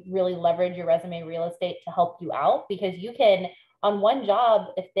you can really leverage your resume real estate to help you out, because you can, on one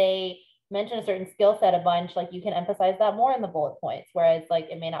job, if they mention a certain skill set a bunch, like you can emphasize that more in the bullet points, whereas like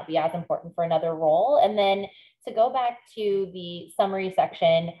it may not be as important for another role. And then to go back to the summary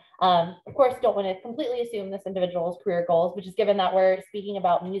section, of course, don't want to completely assume this individual's career goals, but just given that we're speaking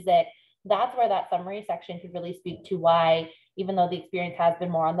about music, that's where that summary section could really speak to why, even though the experience has been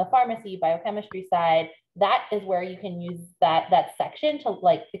more on the pharmacy, biochemistry side, that is where you can use that section to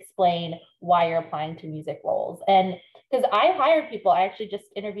like explain why you're applying to music roles. And because I hired people, I actually just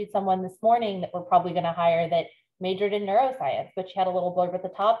interviewed someone this morning that we're probably going to hire that majored in neuroscience, but she had a little blurb at the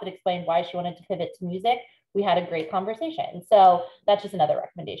top that explained why she wanted to pivot to music. We had a great conversation. So that's just another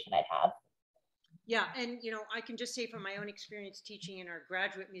recommendation I'd have. Yeah, and I can just say from my own experience teaching in our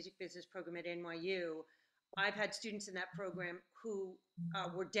graduate music business program at NYU, I've had students in that program who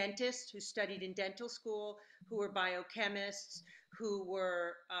were dentists, who studied in dental school, who were biochemists, who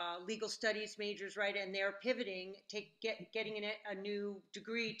were legal studies majors, right? And they're pivoting, getting a new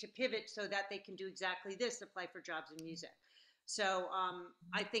degree to pivot so that they can do exactly this, apply for jobs in music. So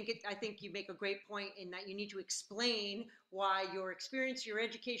I think you make a great point in that you need to explain why your experience, your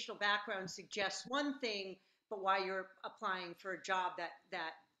educational background suggests one thing, but why you're applying for a job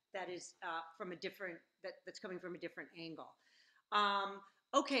that is from a different that's coming from a different angle.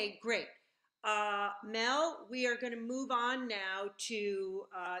 Okay, great. Mel, we are going to move on now to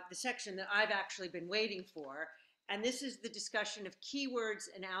the section that I've actually been waiting for, and this is the discussion of keywords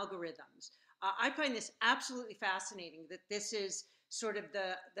and algorithms. I find this absolutely fascinating that this is sort of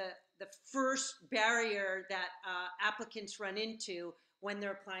the first barrier that applicants run into when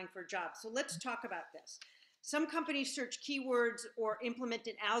they're applying for jobs. So let's talk about this. Some companies search keywords or implement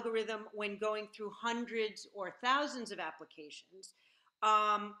an algorithm when going through hundreds or thousands of applications.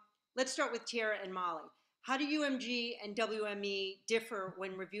 Let's start with Tierra and Molly. How do UMG and WME differ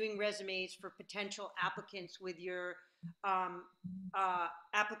when reviewing resumes for potential applicants with your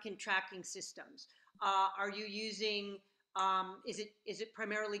applicant tracking systems? Are you using, is it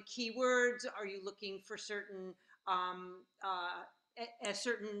primarily keywords? Are you looking for certain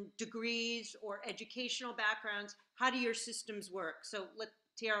degrees or educational backgrounds? How do your systems work? So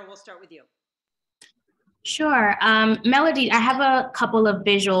Tierra, we'll start with you. Sure. Melody, I have a couple of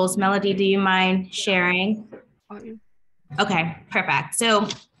visuals. Melody, do you mind sharing? Okay, perfect. So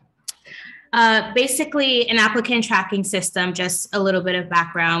basically an applicant tracking system, just a little bit of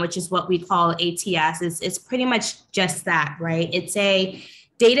background, which is what we call ATS. It's pretty much just that, right? It's a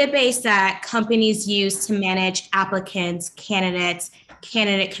database that companies use to manage applicants, candidates,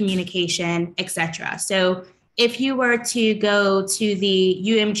 candidate communication, etc. So if you were to go to the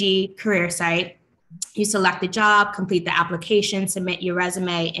UMG career site, you select the job, complete the application, submit your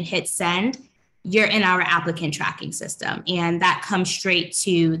resume, and hit send, you're in our applicant tracking system, and that comes straight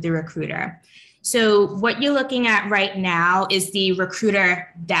to the recruiter. So what you're looking at right now is the recruiter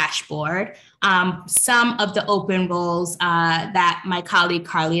dashboard. Some of the open roles that my colleague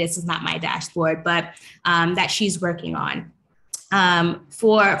Carly, this is not my dashboard, but that she's working on.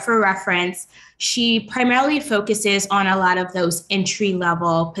 For reference, she primarily focuses on a lot of those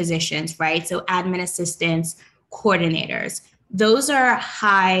entry-level positions, right? So admin assistants, coordinators. Those are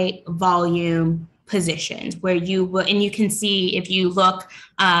high volume positions where you will, and you can see if you look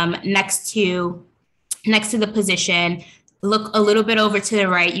next to the position, look a little bit over to the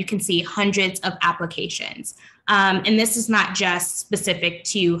right, you can see hundreds of applications. And this is not just specific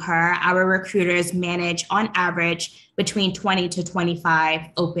to her. Our recruiters manage on average between 20 to 25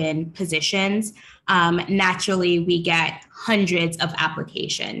 open positions. Naturally, we get hundreds of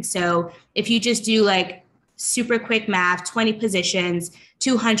applications. So if you just do like super quick math, 20 positions,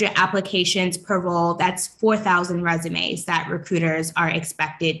 200 applications per role, that's 4,000 resumes that recruiters are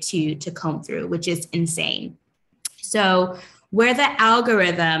expected to comb through, which is insane. So where the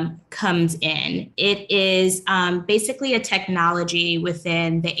algorithm comes in, it is basically a technology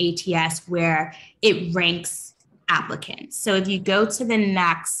within the ATS where it ranks applicants. So if you go to the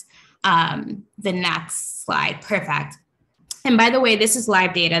next slide, perfect. And by the way, this is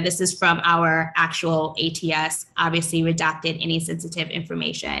live data. This is from our actual ATS, obviously redacted any sensitive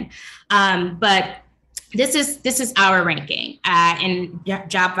information. But this is our ranking, and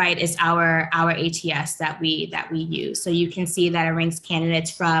JobVite is our ATS that we use. So you can see that it ranks candidates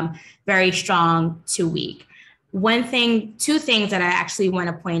from very strong to weak. Two things that I actually want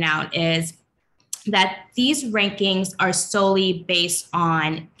to point out is that these rankings are solely based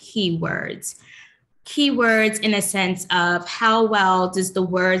on keywords in a sense of how well does the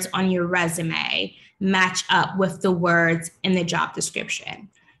words on your resume match up with the words in the job description.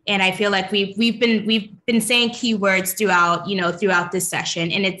 And I feel like we've been saying keywords throughout this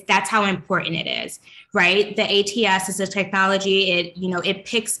session, and that's how important it is, right? The ATS is a technology. It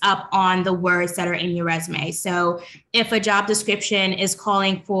picks up on the words that are in your resume. So if a job description is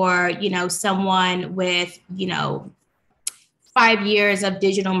calling for, someone with, 5 years of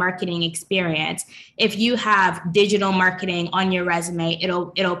digital marketing experience, if you have digital marketing on your resume,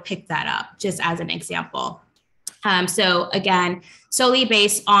 it'll pick that up, just as an example. So again, solely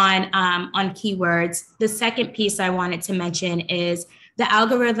based on keywords. The second piece I wanted to mention is the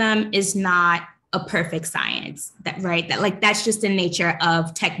algorithm is not a perfect science, that's just the nature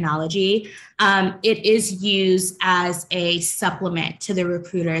of technology. It is used as a supplement to the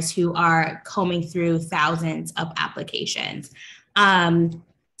recruiters who are combing through thousands of applications. And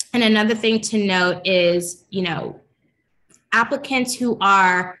another thing to note is, applicants who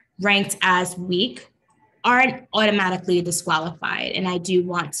are ranked as weak aren't automatically disqualified. And I do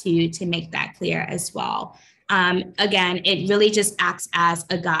want to make that clear as well. Again, it really just acts as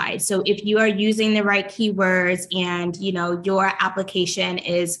a guide. So if you are using the right keywords and, your application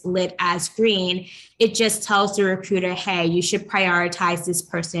is lit as green, it just tells the recruiter, hey, you should prioritize this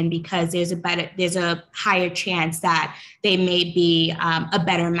person because there's a higher chance that they may be a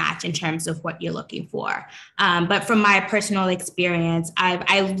better match in terms of what you're looking for. But from my personal experience,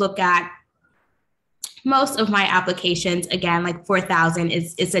 I look at most of my applications, again, like 4,000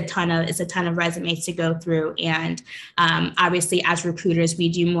 is a ton of resumes to go through. And obviously as recruiters, we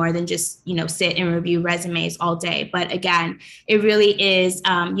do more than just, sit and review resumes all day. But again, it really is,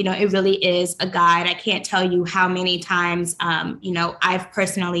 it really is a guide. I can't tell you how many times, I've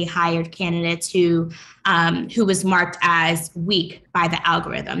personally hired candidates who was marked as weak by the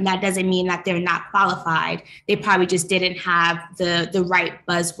algorithm. That doesn't mean that they're not qualified. They probably just didn't have the right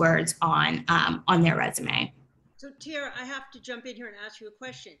buzzwords on their resume. So Tierra, I have to jump in here and ask you a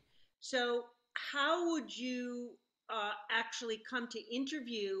question. So how would you actually come to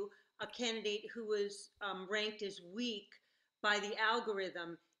interview a candidate who was ranked as weak by the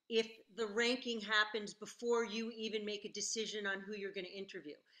algorithm if the ranking happens before you even make a decision on who you're going to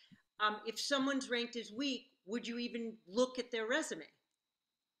interview? If someone's ranked as weak, would you even look at their resume?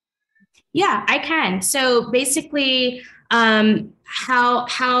 Yeah, I can. So basically,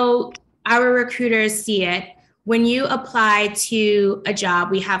 how our recruiters see it, when you apply to a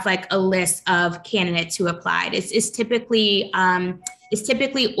job, we have like a list of candidates who applied. It's typically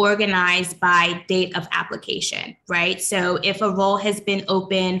organized by date of application, right? So if a role has been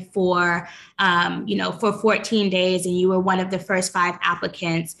open for 14 days and you were one of the first 5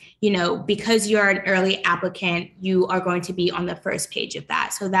 applicants, because you're an early applicant, you are going to be on the first page of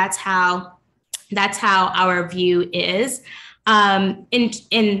that. So that's how our view is. And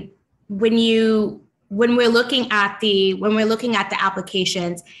when we're looking at the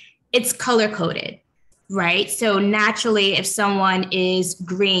applications, it's color coded, right? So naturally, if someone is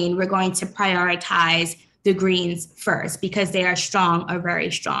green, we're going to prioritize the greens first because they are strong or very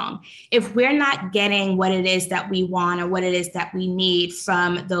strong. If we're not getting what it is that we want or what it is that we need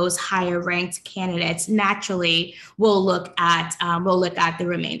from those higher ranked candidates, naturally we'll look at the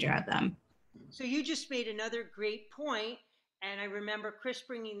remainder of them. So you just made another great point, and I remember Chris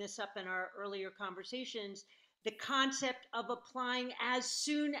bringing this up in our earlier conversations, the concept of applying as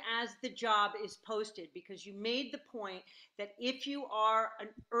soon as the job is posted, because you made the point that if you are an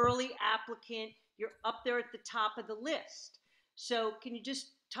early applicant, you're up there at the top of the list. So can you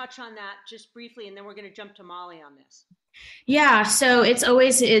just touch on that just briefly, and then we're going to jump to Marli on this. Yeah, so it's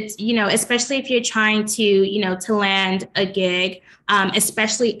especially if you're trying to land a gig,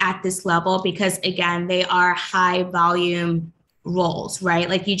 especially at this level, because again, they are high volume roles, right?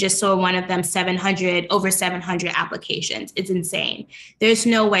 Like you just saw one of them, over 700 applications. It's insane. There's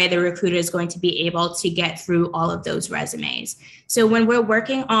no way the recruiter is going to be able to get through all of those resumes. So when we're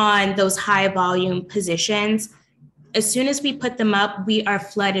working on those high volume positions, as soon as we put them up, we are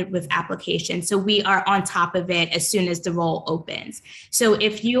flooded with applications. So we are on top of it as soon as the role opens. So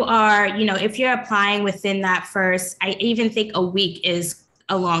if you are, if you're applying within that first, I even think a week is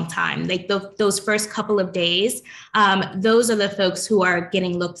a long time. Like those first couple of days, those are the folks who are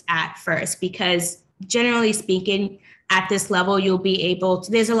getting looked at first, because generally speaking, at this level, you'll be able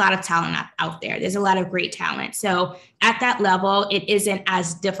to, there's a lot of talent out there. There's a lot of great talent. So at that level, it isn't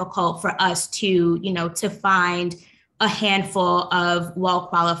as difficult for us to find a handful of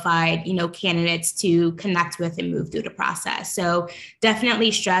well-qualified, candidates to connect with and move through the process. So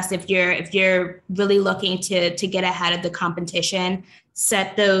definitely stress if you're really looking to get ahead of the competition,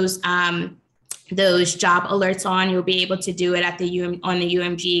 set those job alerts on. You'll be able to do it on the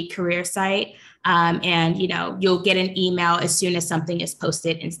UMG career site. And you'll get an email as soon as something is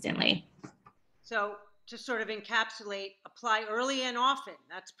posted instantly. So to sort of encapsulate, apply early and often.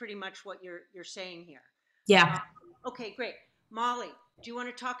 That's pretty much what you're saying here. Yeah. Okay, great. Marli, do you want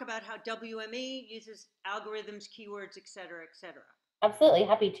to talk about how WME uses algorithms, keywords, et cetera, et cetera? Absolutely,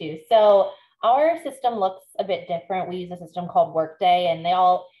 happy to. So our system looks a bit different. We use a system called Workday, and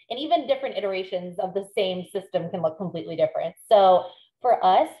even different iterations of the same system can look completely different. So for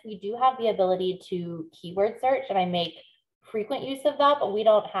us, we do have the ability to keyword search, and I make frequent use of that, but we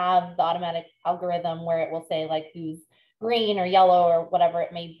don't have the automatic algorithm where it will say like who's green or yellow or whatever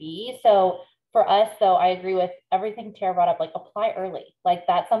it may be. So for us, though, I agree with everything Tierra brought up, like apply early. Like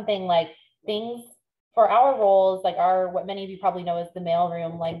that's something like things for our roles, like what many of you probably know is the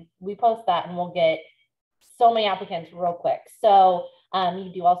mailroom, like we post that and we'll get so many applicants real quick. So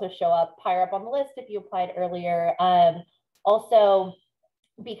you do also show up higher up on the list if you applied earlier. Also,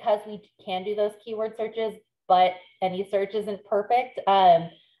 because we can do those keyword searches, but any search isn't perfect. I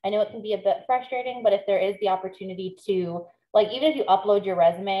know it can be a bit frustrating, but if there is the opportunity to, like, even if you upload your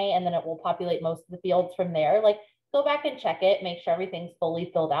resume and then it will populate most of the fields from there, like go back and check it, make sure everything's fully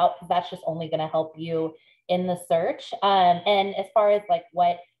filled out, because that's just only going to help you in the search. And as far as like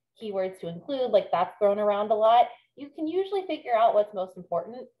what keywords to include, like that's thrown around a lot. You can usually figure out what's most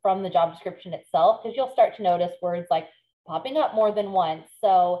important from the job description itself, because you'll start to notice words like popping up more than once.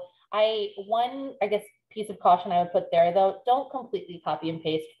 So I guess piece of caution I would put there, though, don't completely copy and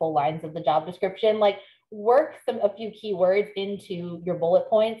paste full lines of the job description. Like work a few keywords into your bullet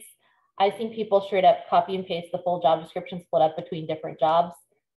points. I've seen people straight up copy and paste the full job description split up between different jobs.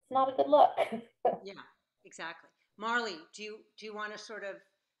 It's not a good look. Yeah, exactly. Marli, do you want to sort of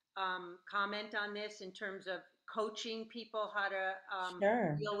comment on this in terms of coaching people how to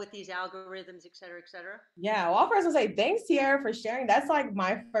Sure. deal with these algorithms, et cetera, et cetera? Yeah, well, I'll first will say thanks, Tierra, for sharing. That's like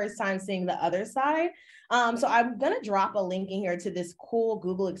my first time seeing the other side. So I'm gonna drop a link in here to this cool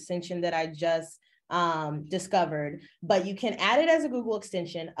Google extension that I just discovered, but you can add it as a Google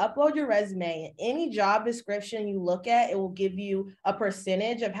extension, upload your resume, and any job description you look at, it will give you a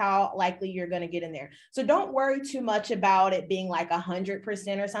percentage of how likely you're going to get in there. So don't worry too much about it being like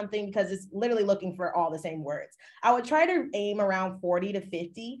 100% or something, because it's literally looking for all the same words. I would try to aim around 40 to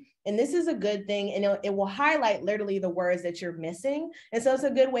 50. And this is a good thing, and it will highlight literally the words that you're missing. And so it's a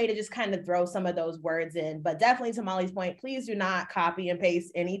good way to just kind of throw some of those words in. But definitely, to Molly's point, please do not copy and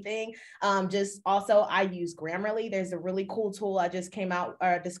paste anything. Just also, I use Grammarly. There's a really cool tool I just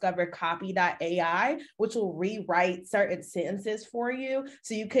discovered, copy.ai, which will rewrite certain sentences for you.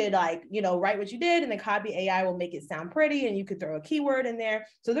 So you could write what you did, and then copy AI will make it sound pretty, and you could throw a keyword in there.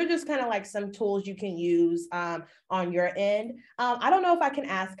 So they're just kind of like some tools you can use on your end. I don't know if I can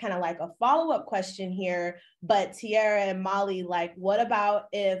ask kind of like a follow-up question here, but Tierra and Marli, like, what about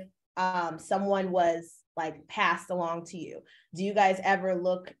if someone was like passed along to you? Do you guys ever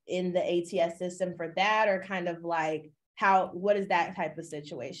look in the ATS system for that, or kind of like what is that type of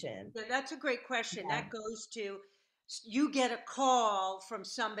situation? Yeah, that's a great question. Yeah. That goes to, you get a call from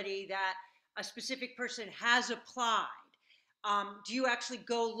somebody that a specific person has applied. Do you actually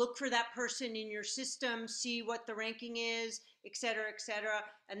go look for that person in your system, see what the ranking is, et cetera, et cetera?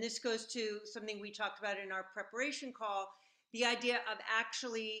 And this goes to something we talked about in our preparation call, the idea of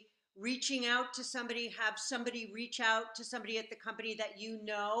actually reaching out to somebody, have somebody reach out to somebody at the company that you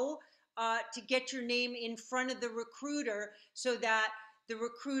know, to get your name in front of the recruiter, so that the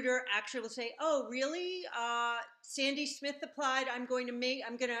recruiter actually will say, "Oh, really? Sandy Smith applied. I'm going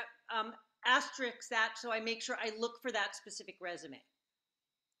to asterisk that, so I make sure I look for that specific resume."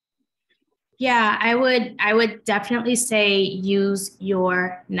 Yeah, I would definitely say use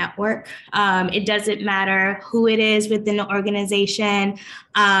your network. It doesn't matter who it is within the organization.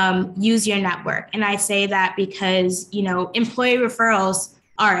 Use your network, and I say that because employee referrals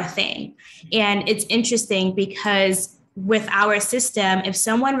are a thing, and it's interesting because with our system, if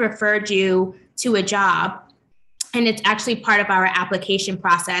someone referred you to a job, and it's actually part of our application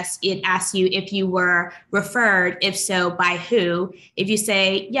process. It asks you if you were referred, if so, by who. If you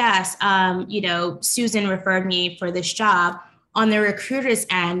say, yes, Susan referred me for this job, on the recruiter's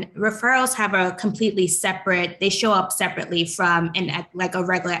end, referrals have a completely separate, they show up separately from like a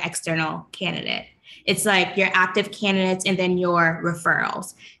regular external candidate. It's like your active candidates and then your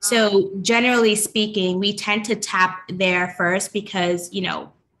referrals. So generally speaking, we tend to tap there first because,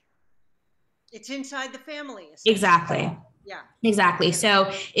 it's inside the family. Exactly. Yeah. Exactly.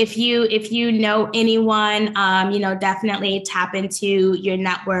 So if you know anyone, definitely tap into your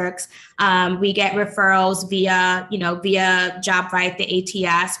networks. We get referrals via JobVite, the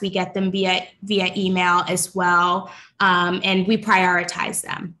ATS. We get them via email as well, and we prioritize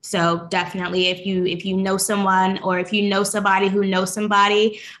them. So definitely, if you know someone, or if you know somebody who knows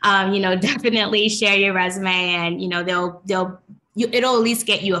somebody, definitely share your resume, and it'll at least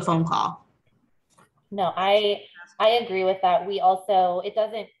get you a phone call. No, I agree with that. We also, it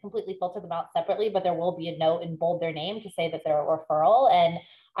doesn't completely filter them out separately, but there will be a note in bold their name to say that they're a referral. And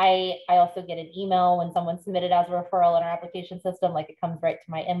I also get an email when someone's submitted as a referral in our application system, like it comes right to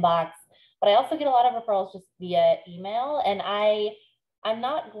my inbox. But I also get a lot of referrals just via email. And I'm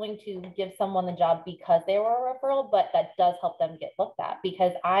not going to give someone the job because they were a referral, but that does help them get looked at,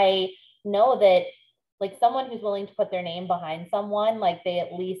 because I know that like someone who's willing to put their name behind someone, like they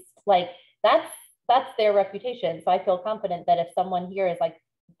at least like that's their reputation. So I feel confident that if someone here is like,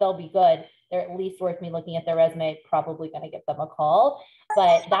 they'll be good, they're at least worth me looking at their resume, probably going to give them a call.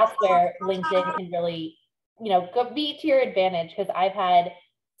 But that's where LinkedIn can really, be to your advantage. Because I've had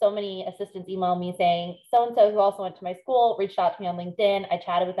so many assistants email me saying, so-and-so who also went to my school reached out to me on LinkedIn. I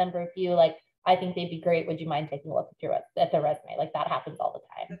chatted with them for a few, like, I think they'd be great. Would you mind taking a look at their resume? Like that happens all the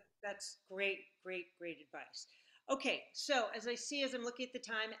time. That's great advice. Okay, so as I'm looking at the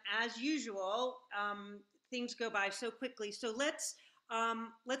time, as usual, things go by so quickly. So let's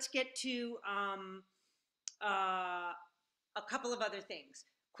get to a couple of other things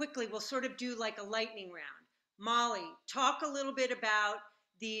quickly. We'll sort of do like a lightning round. Molly, talk a little bit about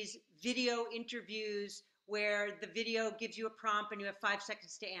these video interviews where the video gives you a prompt and you have 5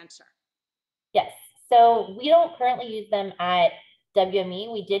 seconds to answer. Yes. So we don't currently use them at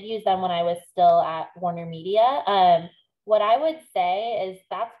WME. We did use them when I was still at Warner Media. What I would say is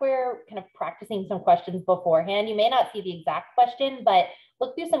that's where kind of practicing some questions beforehand. You may not see the exact question, but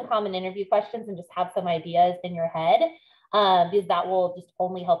look through some common interview questions and just have some ideas in your head, because that will just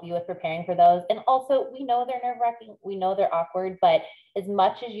only help you with preparing for those. And also, we know they're nerve-wracking, we know they're awkward, but as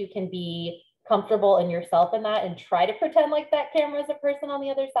much as you can be comfortable in yourself in that and try to pretend like that camera is a person on the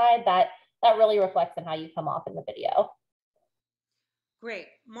other side, that really reflects on how you come off in the video. Great.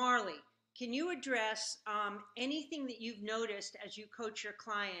 Marli, can you address anything that you've noticed as you coach your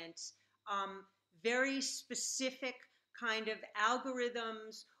clients, very specific kind of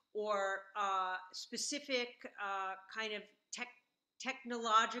algorithms or specific kind of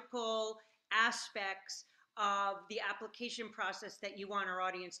technological aspects of the application process that you want our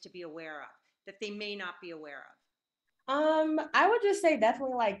audience to be aware of, that they may not be aware of? I would just say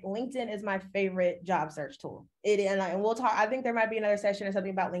definitely like LinkedIn is my favorite job search tool. And we'll talk. I think there might be another session or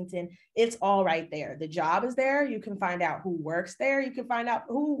something about LinkedIn. It's all right there. The job is there. You can find out who works there. You can find out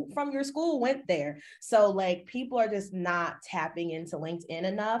who from your school went there. So like people are just not tapping into LinkedIn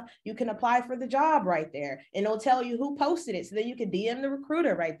enough. You can apply for the job right there, and it'll tell you who posted it. So then you can DM the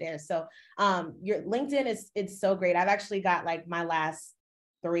recruiter right there. So your LinkedIn it's so great. I've actually got like my last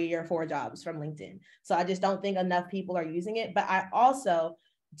 3 or 4 jobs from LinkedIn. So I just don't think enough people are using it. But I also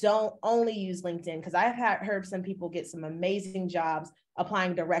don't only use LinkedIn, because I've heard some people get some amazing jobs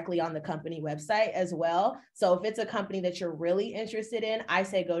applying directly on the company website as well. So if it's a company that you're really interested in, I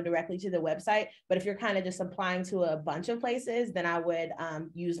say go directly to the website. But if you're kind of just applying to a bunch of places, then I would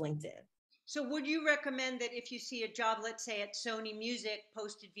use LinkedIn. So would you recommend that if you see a job, let's say at Sony Music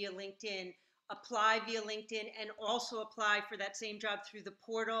posted via LinkedIn, apply via LinkedIn and also apply for that same job through the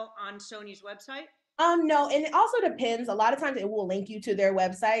portal on Sony's website? No, and it also depends. A lot of times it will link you to their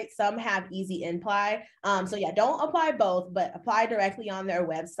website. Some have easy apply. So yeah, don't apply both, but apply directly on their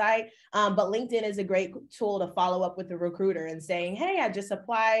website. But LinkedIn is a great tool to follow up with the recruiter and saying, hey, I just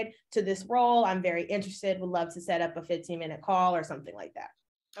applied to this role. I'm very interested, would love to set up a 15-minute call or something like that.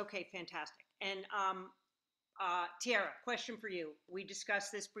 Okay, fantastic. And Tierra, question for you. We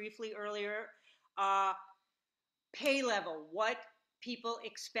discussed this briefly earlier. Pay level, what people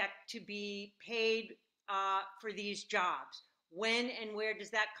expect to be paid for these jobs. When and where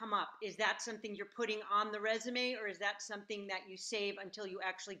does that come up? Is that something you're putting on the resume, or is that something that you save until you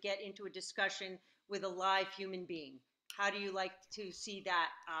actually get into a discussion with a live human being? How do you like to see that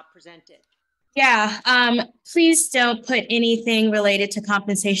presented? Yeah, please don't put anything related to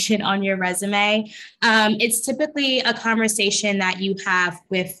compensation on your resume. It's typically a conversation that you have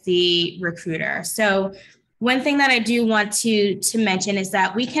with the recruiter. So one thing that I do want to mention is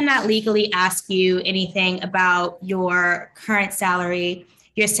that we cannot legally ask you anything about your current salary,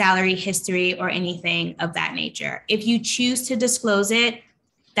 your salary history, or anything of that nature. If you choose to disclose it,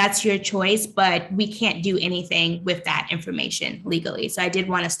 that's your choice, but we can't do anything with that information legally. So I did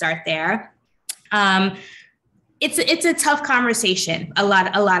want to start there. It's a tough conversation a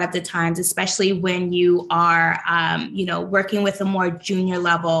lot of the times, especially when you are, working with a more junior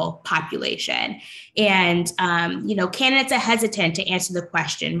level population. And, candidates are hesitant to answer the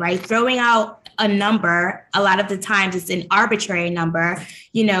question, right? Throwing out a number, a lot of the times it's an arbitrary number.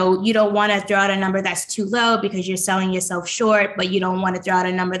 You don't want to throw out a number that's too low because you're selling yourself short, but you don't want to throw out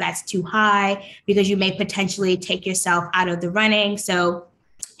a number that's too high because you may potentially take yourself out of the running. So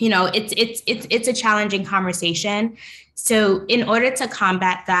it's a challenging conversation. So in order to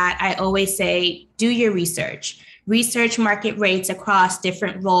combat that, I always say, do your research. Research market rates across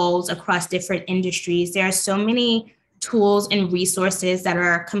different roles, across different industries. There are so many tools and resources that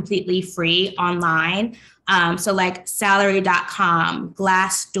are completely free online. So like salary.com,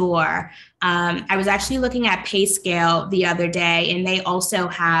 Glassdoor. I was actually looking at PayScale the other day, and they also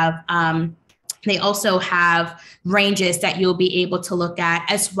have ranges that you'll be able to look at,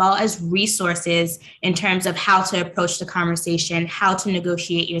 as well as resources in terms of how to approach the conversation, how to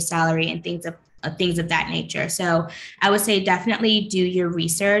negotiate your salary, and things of that nature. So I would say definitely do your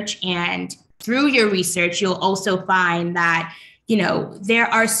research, and through your research, you'll also find that there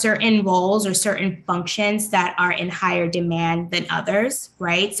are certain roles or certain functions that are in higher demand than others,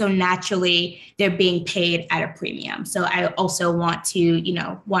 right? So naturally, they're being paid at a premium. So I also want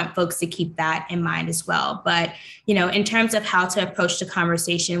folks to keep that in mind as well. But, in terms of how to approach the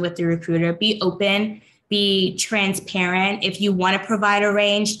conversation with the recruiter, be open, be transparent. If you want to provide a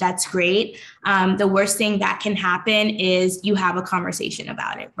range, that's great. The worst thing that can happen is you have a conversation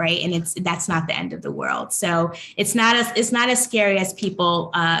about it, right? And that's not the end of the world. So it's not as scary as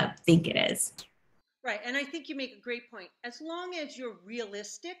people think it is. Right, and I think you make a great point. As long as you're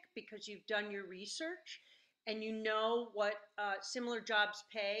realistic, because you've done your research and you know what similar jobs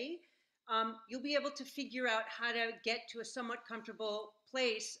pay, you'll be able to figure out how to get to a somewhat comfortable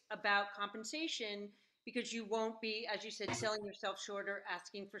place about compensation, because you won't be, as you said, selling yourself short or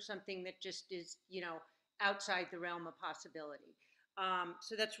asking for something that just is, outside the realm of possibility.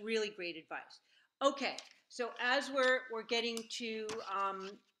 So that's really great advice. Okay, so as we're getting to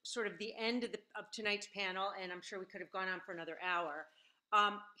sort of the end of tonight's panel, and I'm sure we could have gone on for another hour.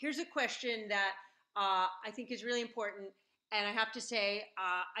 Here's a question that I think is really important. And I have to say,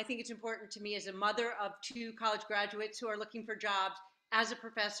 I think it's important to me as a mother of 2 college graduates who are looking for jobs, as a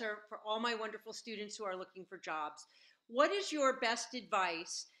professor, for all my wonderful students who are looking for jobs. What is your best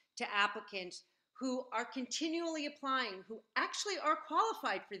advice to applicants who are continually applying, who actually are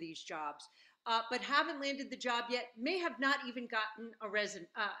qualified for these jobs, but haven't landed the job yet, may have not even gotten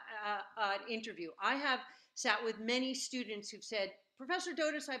an interview? I have sat with many students who've said, Professor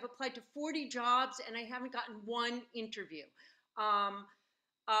Dodes, I've applied to 40 jobs and I haven't gotten one interview.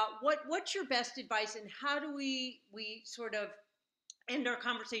 What's your best advice, and how do we sort of end our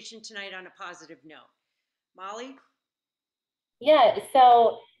conversation tonight on a positive note? Molly? Yeah,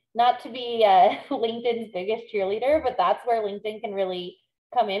 so not to be LinkedIn's biggest cheerleader, but that's where LinkedIn can really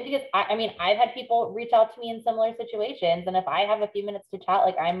come in, because I've had people reach out to me in similar situations, and if I have a few minutes to chat,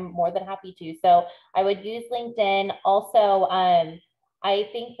 like, I'm more than happy to. So I would use LinkedIn. Also, I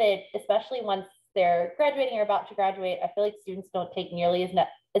think that especially once they're graduating or about to graduate, I feel like students don't take nearly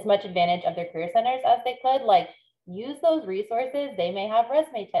as much advantage of their career centers as they could. Like, use those resources. They may have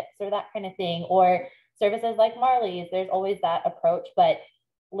resume tips or that kind of thing, or services like Marli's. There's always that approach, but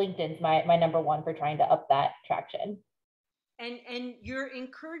LinkedIn's my number one for trying to up that traction. and you're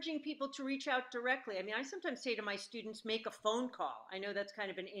encouraging people to reach out directly. I mean, I sometimes say to my students, make a phone call. I know that's kind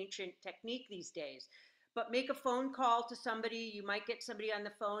of an ancient technique these days, but make a phone call to somebody. You might get somebody on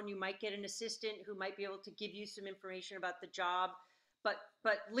the phone. You might get an assistant who might be able to give you some information about the job.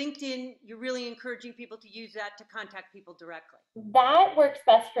 But LinkedIn, you're really encouraging people to use that to contact people directly. That works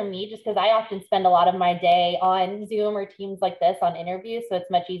best for me just because I often spend a lot of my day on Zoom or Teams like this on interviews. So it's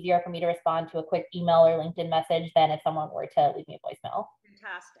much easier for me to respond to a quick email or LinkedIn message than if someone were to leave me a voicemail.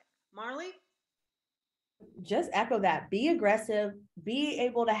 Fantastic. Marli? Just echo that. Be aggressive, be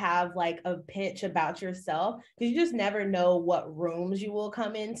able to have like a pitch about yourself, because you just never know what rooms you will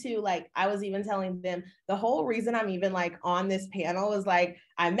come into. Like I was even telling them, the whole reason I'm even like on this panel is like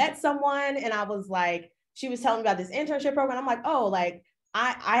I met someone and I was like, she was telling me about this internship program. I'm like, oh, like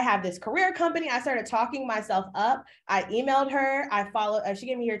I have this career company. I started talking myself up. I emailed her. I followed. She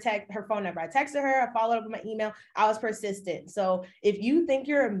gave me her phone number. I texted her. I followed up with my email. I was persistent. So if you think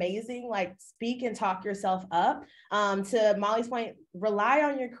you're amazing, like speak and talk yourself up. To Molly's point, rely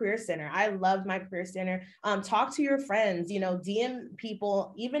on your career center. I loved my career center. Talk to your friends. You know, DM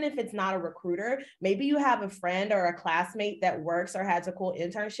people, even if it's not a recruiter. Maybe you have a friend or a classmate that works or has a cool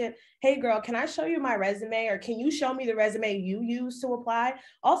internship. Hey, girl, can I show you my resume, or can you show me the resume you use to apply?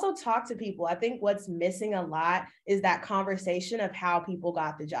 Also talk to people. I think what's missing a lot is that conversation of how people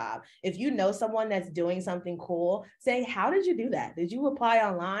got the job. If you know someone that's doing something cool, say, how did you do that? Did you apply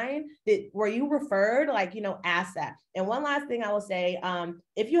online? Were you referred? Like, you know, ask that. And one last thing I will say,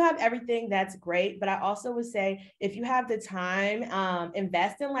 if you have everything, that's great. But I also would say, if you have the time,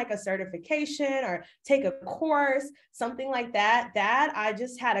 invest in like a certification or take a course, something like that. I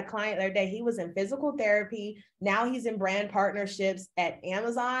just had a client the other day. He was in physical therapy. Now he's in brand partnerships at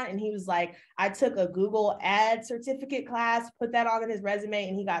Amazon. And he was like, I took a Google ad certificate class, put that on in his resume,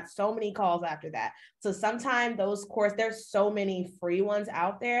 and he got so many calls after that. So sometimes those courses, there's so many free ones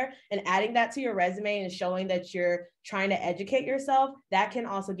out there, and adding that to your resume and showing that you're trying to educate yourself, that can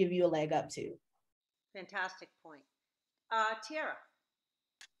also give you a leg up too. Fantastic point. Tierra.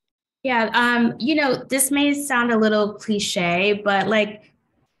 Yeah, you know, this may sound a little cliche, but like,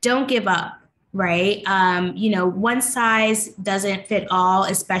 don't give up, right? You know, one size doesn't fit all,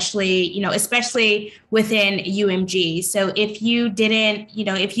 especially within UMG. So if you didn't, you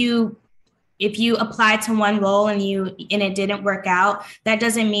know, if you applied to one role and it didn't work out, that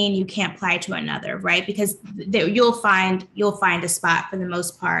doesn't mean you can't apply to another, right? Because you'll find a spot for the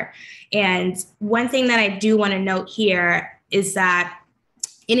most part. And one thing that I do want to note here is that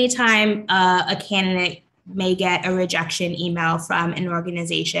anytime a candidate may get a rejection email from an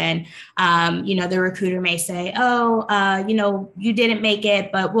organization, you know, the recruiter may say, oh, you know, you didn't make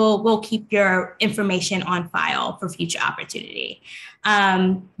it, but we'll keep your information on file for future opportunity.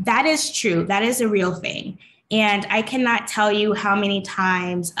 That is true. That is a real thing. And I cannot tell you how many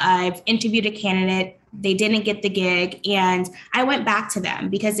times I've interviewed a candidate, they didn't get the gig, and I went back to them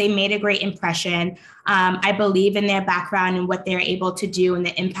because they made a great impression. I believe in their background and what they're able to do and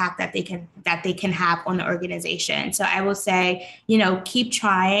the impact that they can have on the organization. So I will say, you know, keep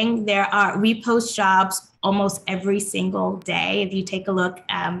trying. We post jobs almost every single day. If you take a look,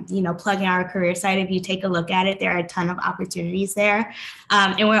 you know, plugging our career site, if you take a look at it, there are a ton of opportunities there.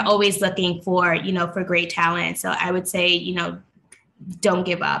 And we're always looking for, you know, for great talent. So I would say, you know, don't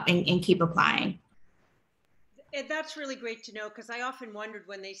give up and keep applying. And that's really great to know, because I often wondered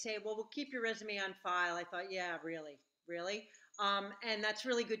when they say, well, we'll keep your resume on file. I thought, yeah, really? And that's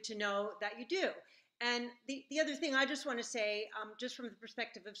really good to know that you do. And the other thing I just want to say, just from the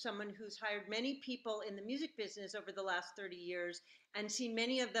perspective of someone who's hired many people in the music business over the last 30 years and seen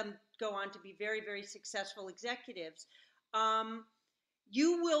many of them go on to be very, very successful executives,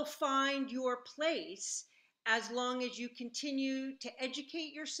 you will find your place as long as you continue to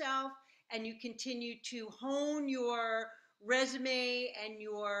educate yourself and you continue to hone your resume and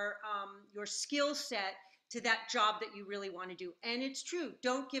your skill set to that job that you really want to do. And it's true,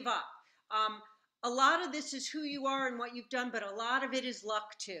 don't give up. A lot of this is who you are and what you've done, but a lot of it is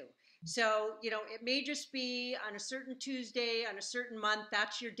luck too. So, you know, it may just be on a certain Tuesday, on a certain month,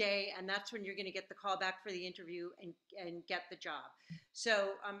 that's your day, and that's when you're going to get the call back for the interview and get the job. So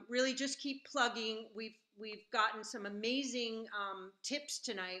really just keep plugging. We've gotten some amazing tips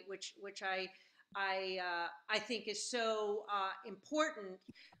tonight, which I think is so important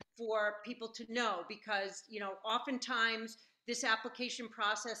for people to know, because, you know, oftentimes this application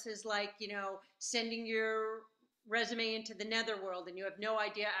process is like, you know, sending your resume into the netherworld and you have no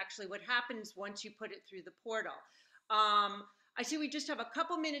idea actually what happens once you put it through the portal. I see we just have a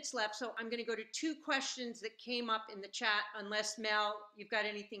couple minutes left, so I'm going to go to two questions that came up in the chat, unless Mel, you've got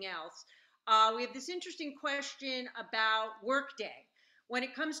anything else. We have this interesting question about Workday. When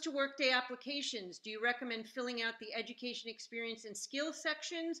it comes to Workday applications, do you recommend filling out the education, experience, and skills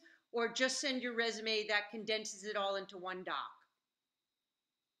sections, or just send your resume that condenses it all into one doc?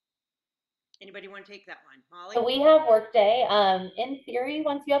 Anybody want to take that one? Molly? So we have Workday. In theory,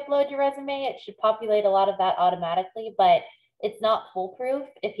 once you upload your resume, it should populate a lot of that automatically, but it's not foolproof.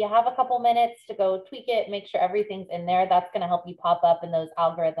 If you have a couple minutes to go tweak it, make sure everything's in there, that's going to help you pop up in those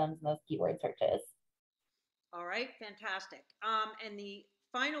algorithms and those keyword searches. All right, fantastic. And the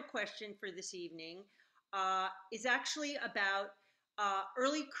final question for this evening is actually about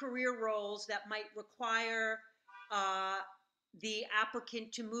early career roles that might require the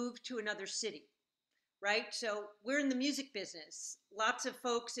applicant to move to another city, right? So we're in the music business. Lots of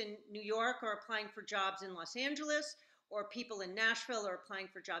folks in New York are applying for jobs in Los Angeles, or people in Nashville are applying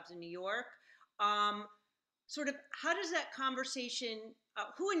for jobs in New York. Sort of, how does that conversation,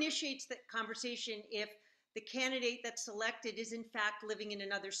 who initiates that conversation if the candidate that's selected is in fact living in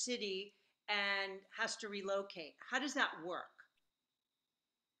another city and has to relocate? How does that work?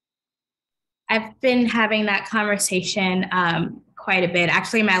 I've been having that conversation quite a bit.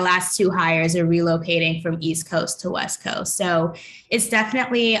 Actually, my last two hires are relocating from East Coast to West Coast. So it's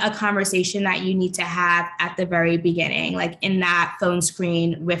definitely a conversation that you need to have at the very beginning, like in that phone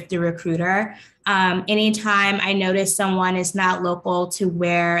screen with the recruiter. Anytime I notice someone is not local to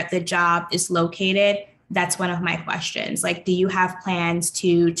where the job is located, that's one of my questions. Like, do you have plans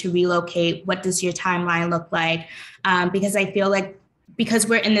to relocate? What does your timeline look like? Because I feel like because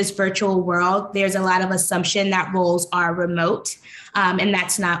we're in this virtual world, there's a lot of assumption that roles are remote, and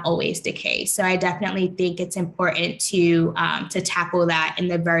that's not always the case. So I definitely think it's important to tackle that in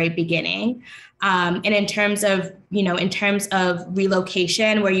the very beginning. And in terms of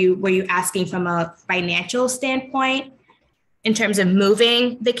relocation, were you asking from a financial standpoint in terms of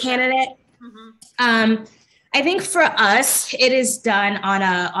moving the candidate? Mm-hmm. I think for us, it is done on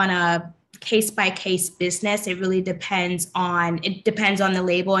a case-by-case business. It really depends on the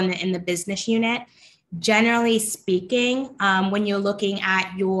label and the business unit. Generally speaking, when you're looking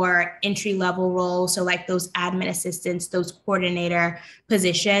at your entry-level roles, so like those admin assistants, those coordinator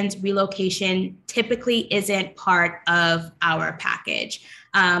positions, relocation typically isn't part of our package.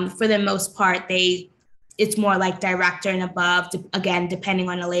 For the most part, it's more like director and above. Again, depending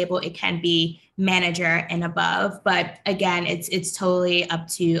on the label, it can be manager and above. But again, it's totally up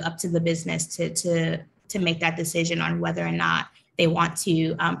to the business to make that decision on whether or not they want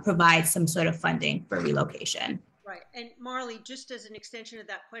to provide some sort of funding for relocation. Right. And Marli, just as an extension of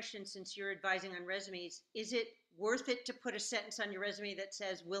that question, since you're advising on resumes, is it worth it to put a sentence on your resume that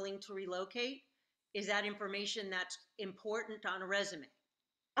says willing to relocate? Is that information that's important on a resume?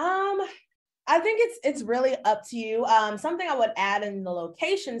 I think it's really up to you. Something I would add in the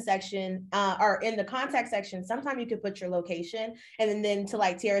location section or in the contact section, sometimes you could put your location, and then to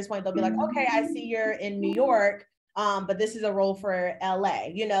like Tierra's point, they'll be like, okay, I see you're in New York, but this is a role for LA,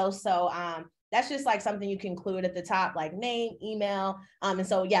 so that's just like something you can include at the top, like name, email. And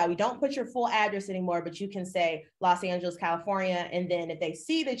so, yeah, we don't put your full address anymore, but you can say Los Angeles, California. And then if they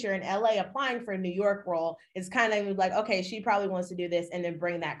see that you're in LA applying for a New York role, it's kind of like, okay, she probably wants to do this, and then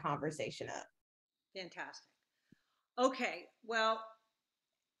bring that conversation up. Fantastic. Okay, well,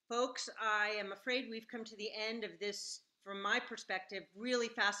 folks, I am afraid we've come to the end of this, from my perspective, really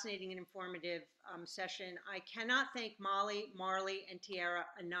fascinating and informative session. I cannot thank Molly, Marli, and Tierra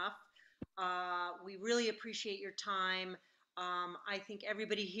enough. We really appreciate your time. I think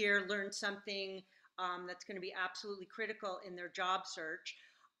everybody here learned something that's going to be absolutely critical in their job search.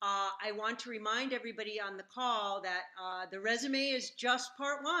 I want to remind everybody on the call that the resume is just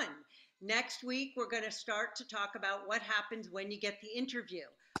part one. Next week, we're going to start to talk about what happens when you get the interview.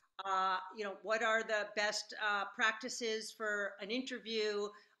 What are the best practices for an interview?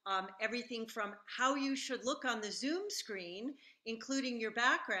 Everything from how you should look on the Zoom screen, including your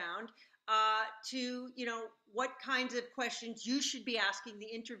background, to what kinds of questions you should be asking the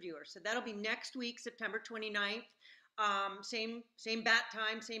interviewer. So that'll be next week, September 29th. Same bat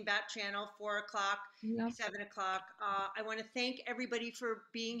time, same bat channel, 4 o'clock, yep. 7 o'clock. I want to thank everybody for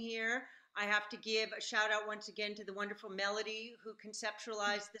being here. I have to give a shout out once again to the wonderful Melody who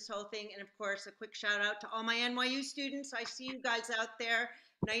conceptualized this whole thing. And of course, a quick shout out to all my NYU students. I see you guys out there.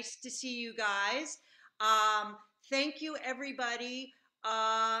 Nice to see you guys. Thank you, everybody.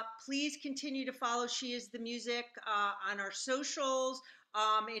 Please continue to follow She Is the Music on our socials.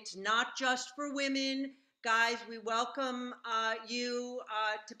 It's not just for women. Guys, we welcome you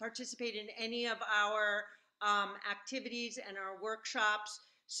to participate in any of our activities and our workshops.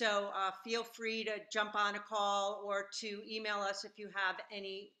 So feel free to jump on a call or to email us if you have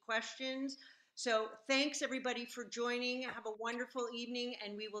any questions. So thanks everybody for joining. Have a wonderful evening,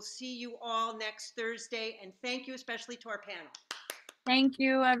 and we will see you all next Thursday. And thank you especially to our panel. Thank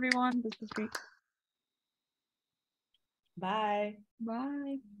you, everyone. This was great. Bye.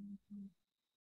 Bye.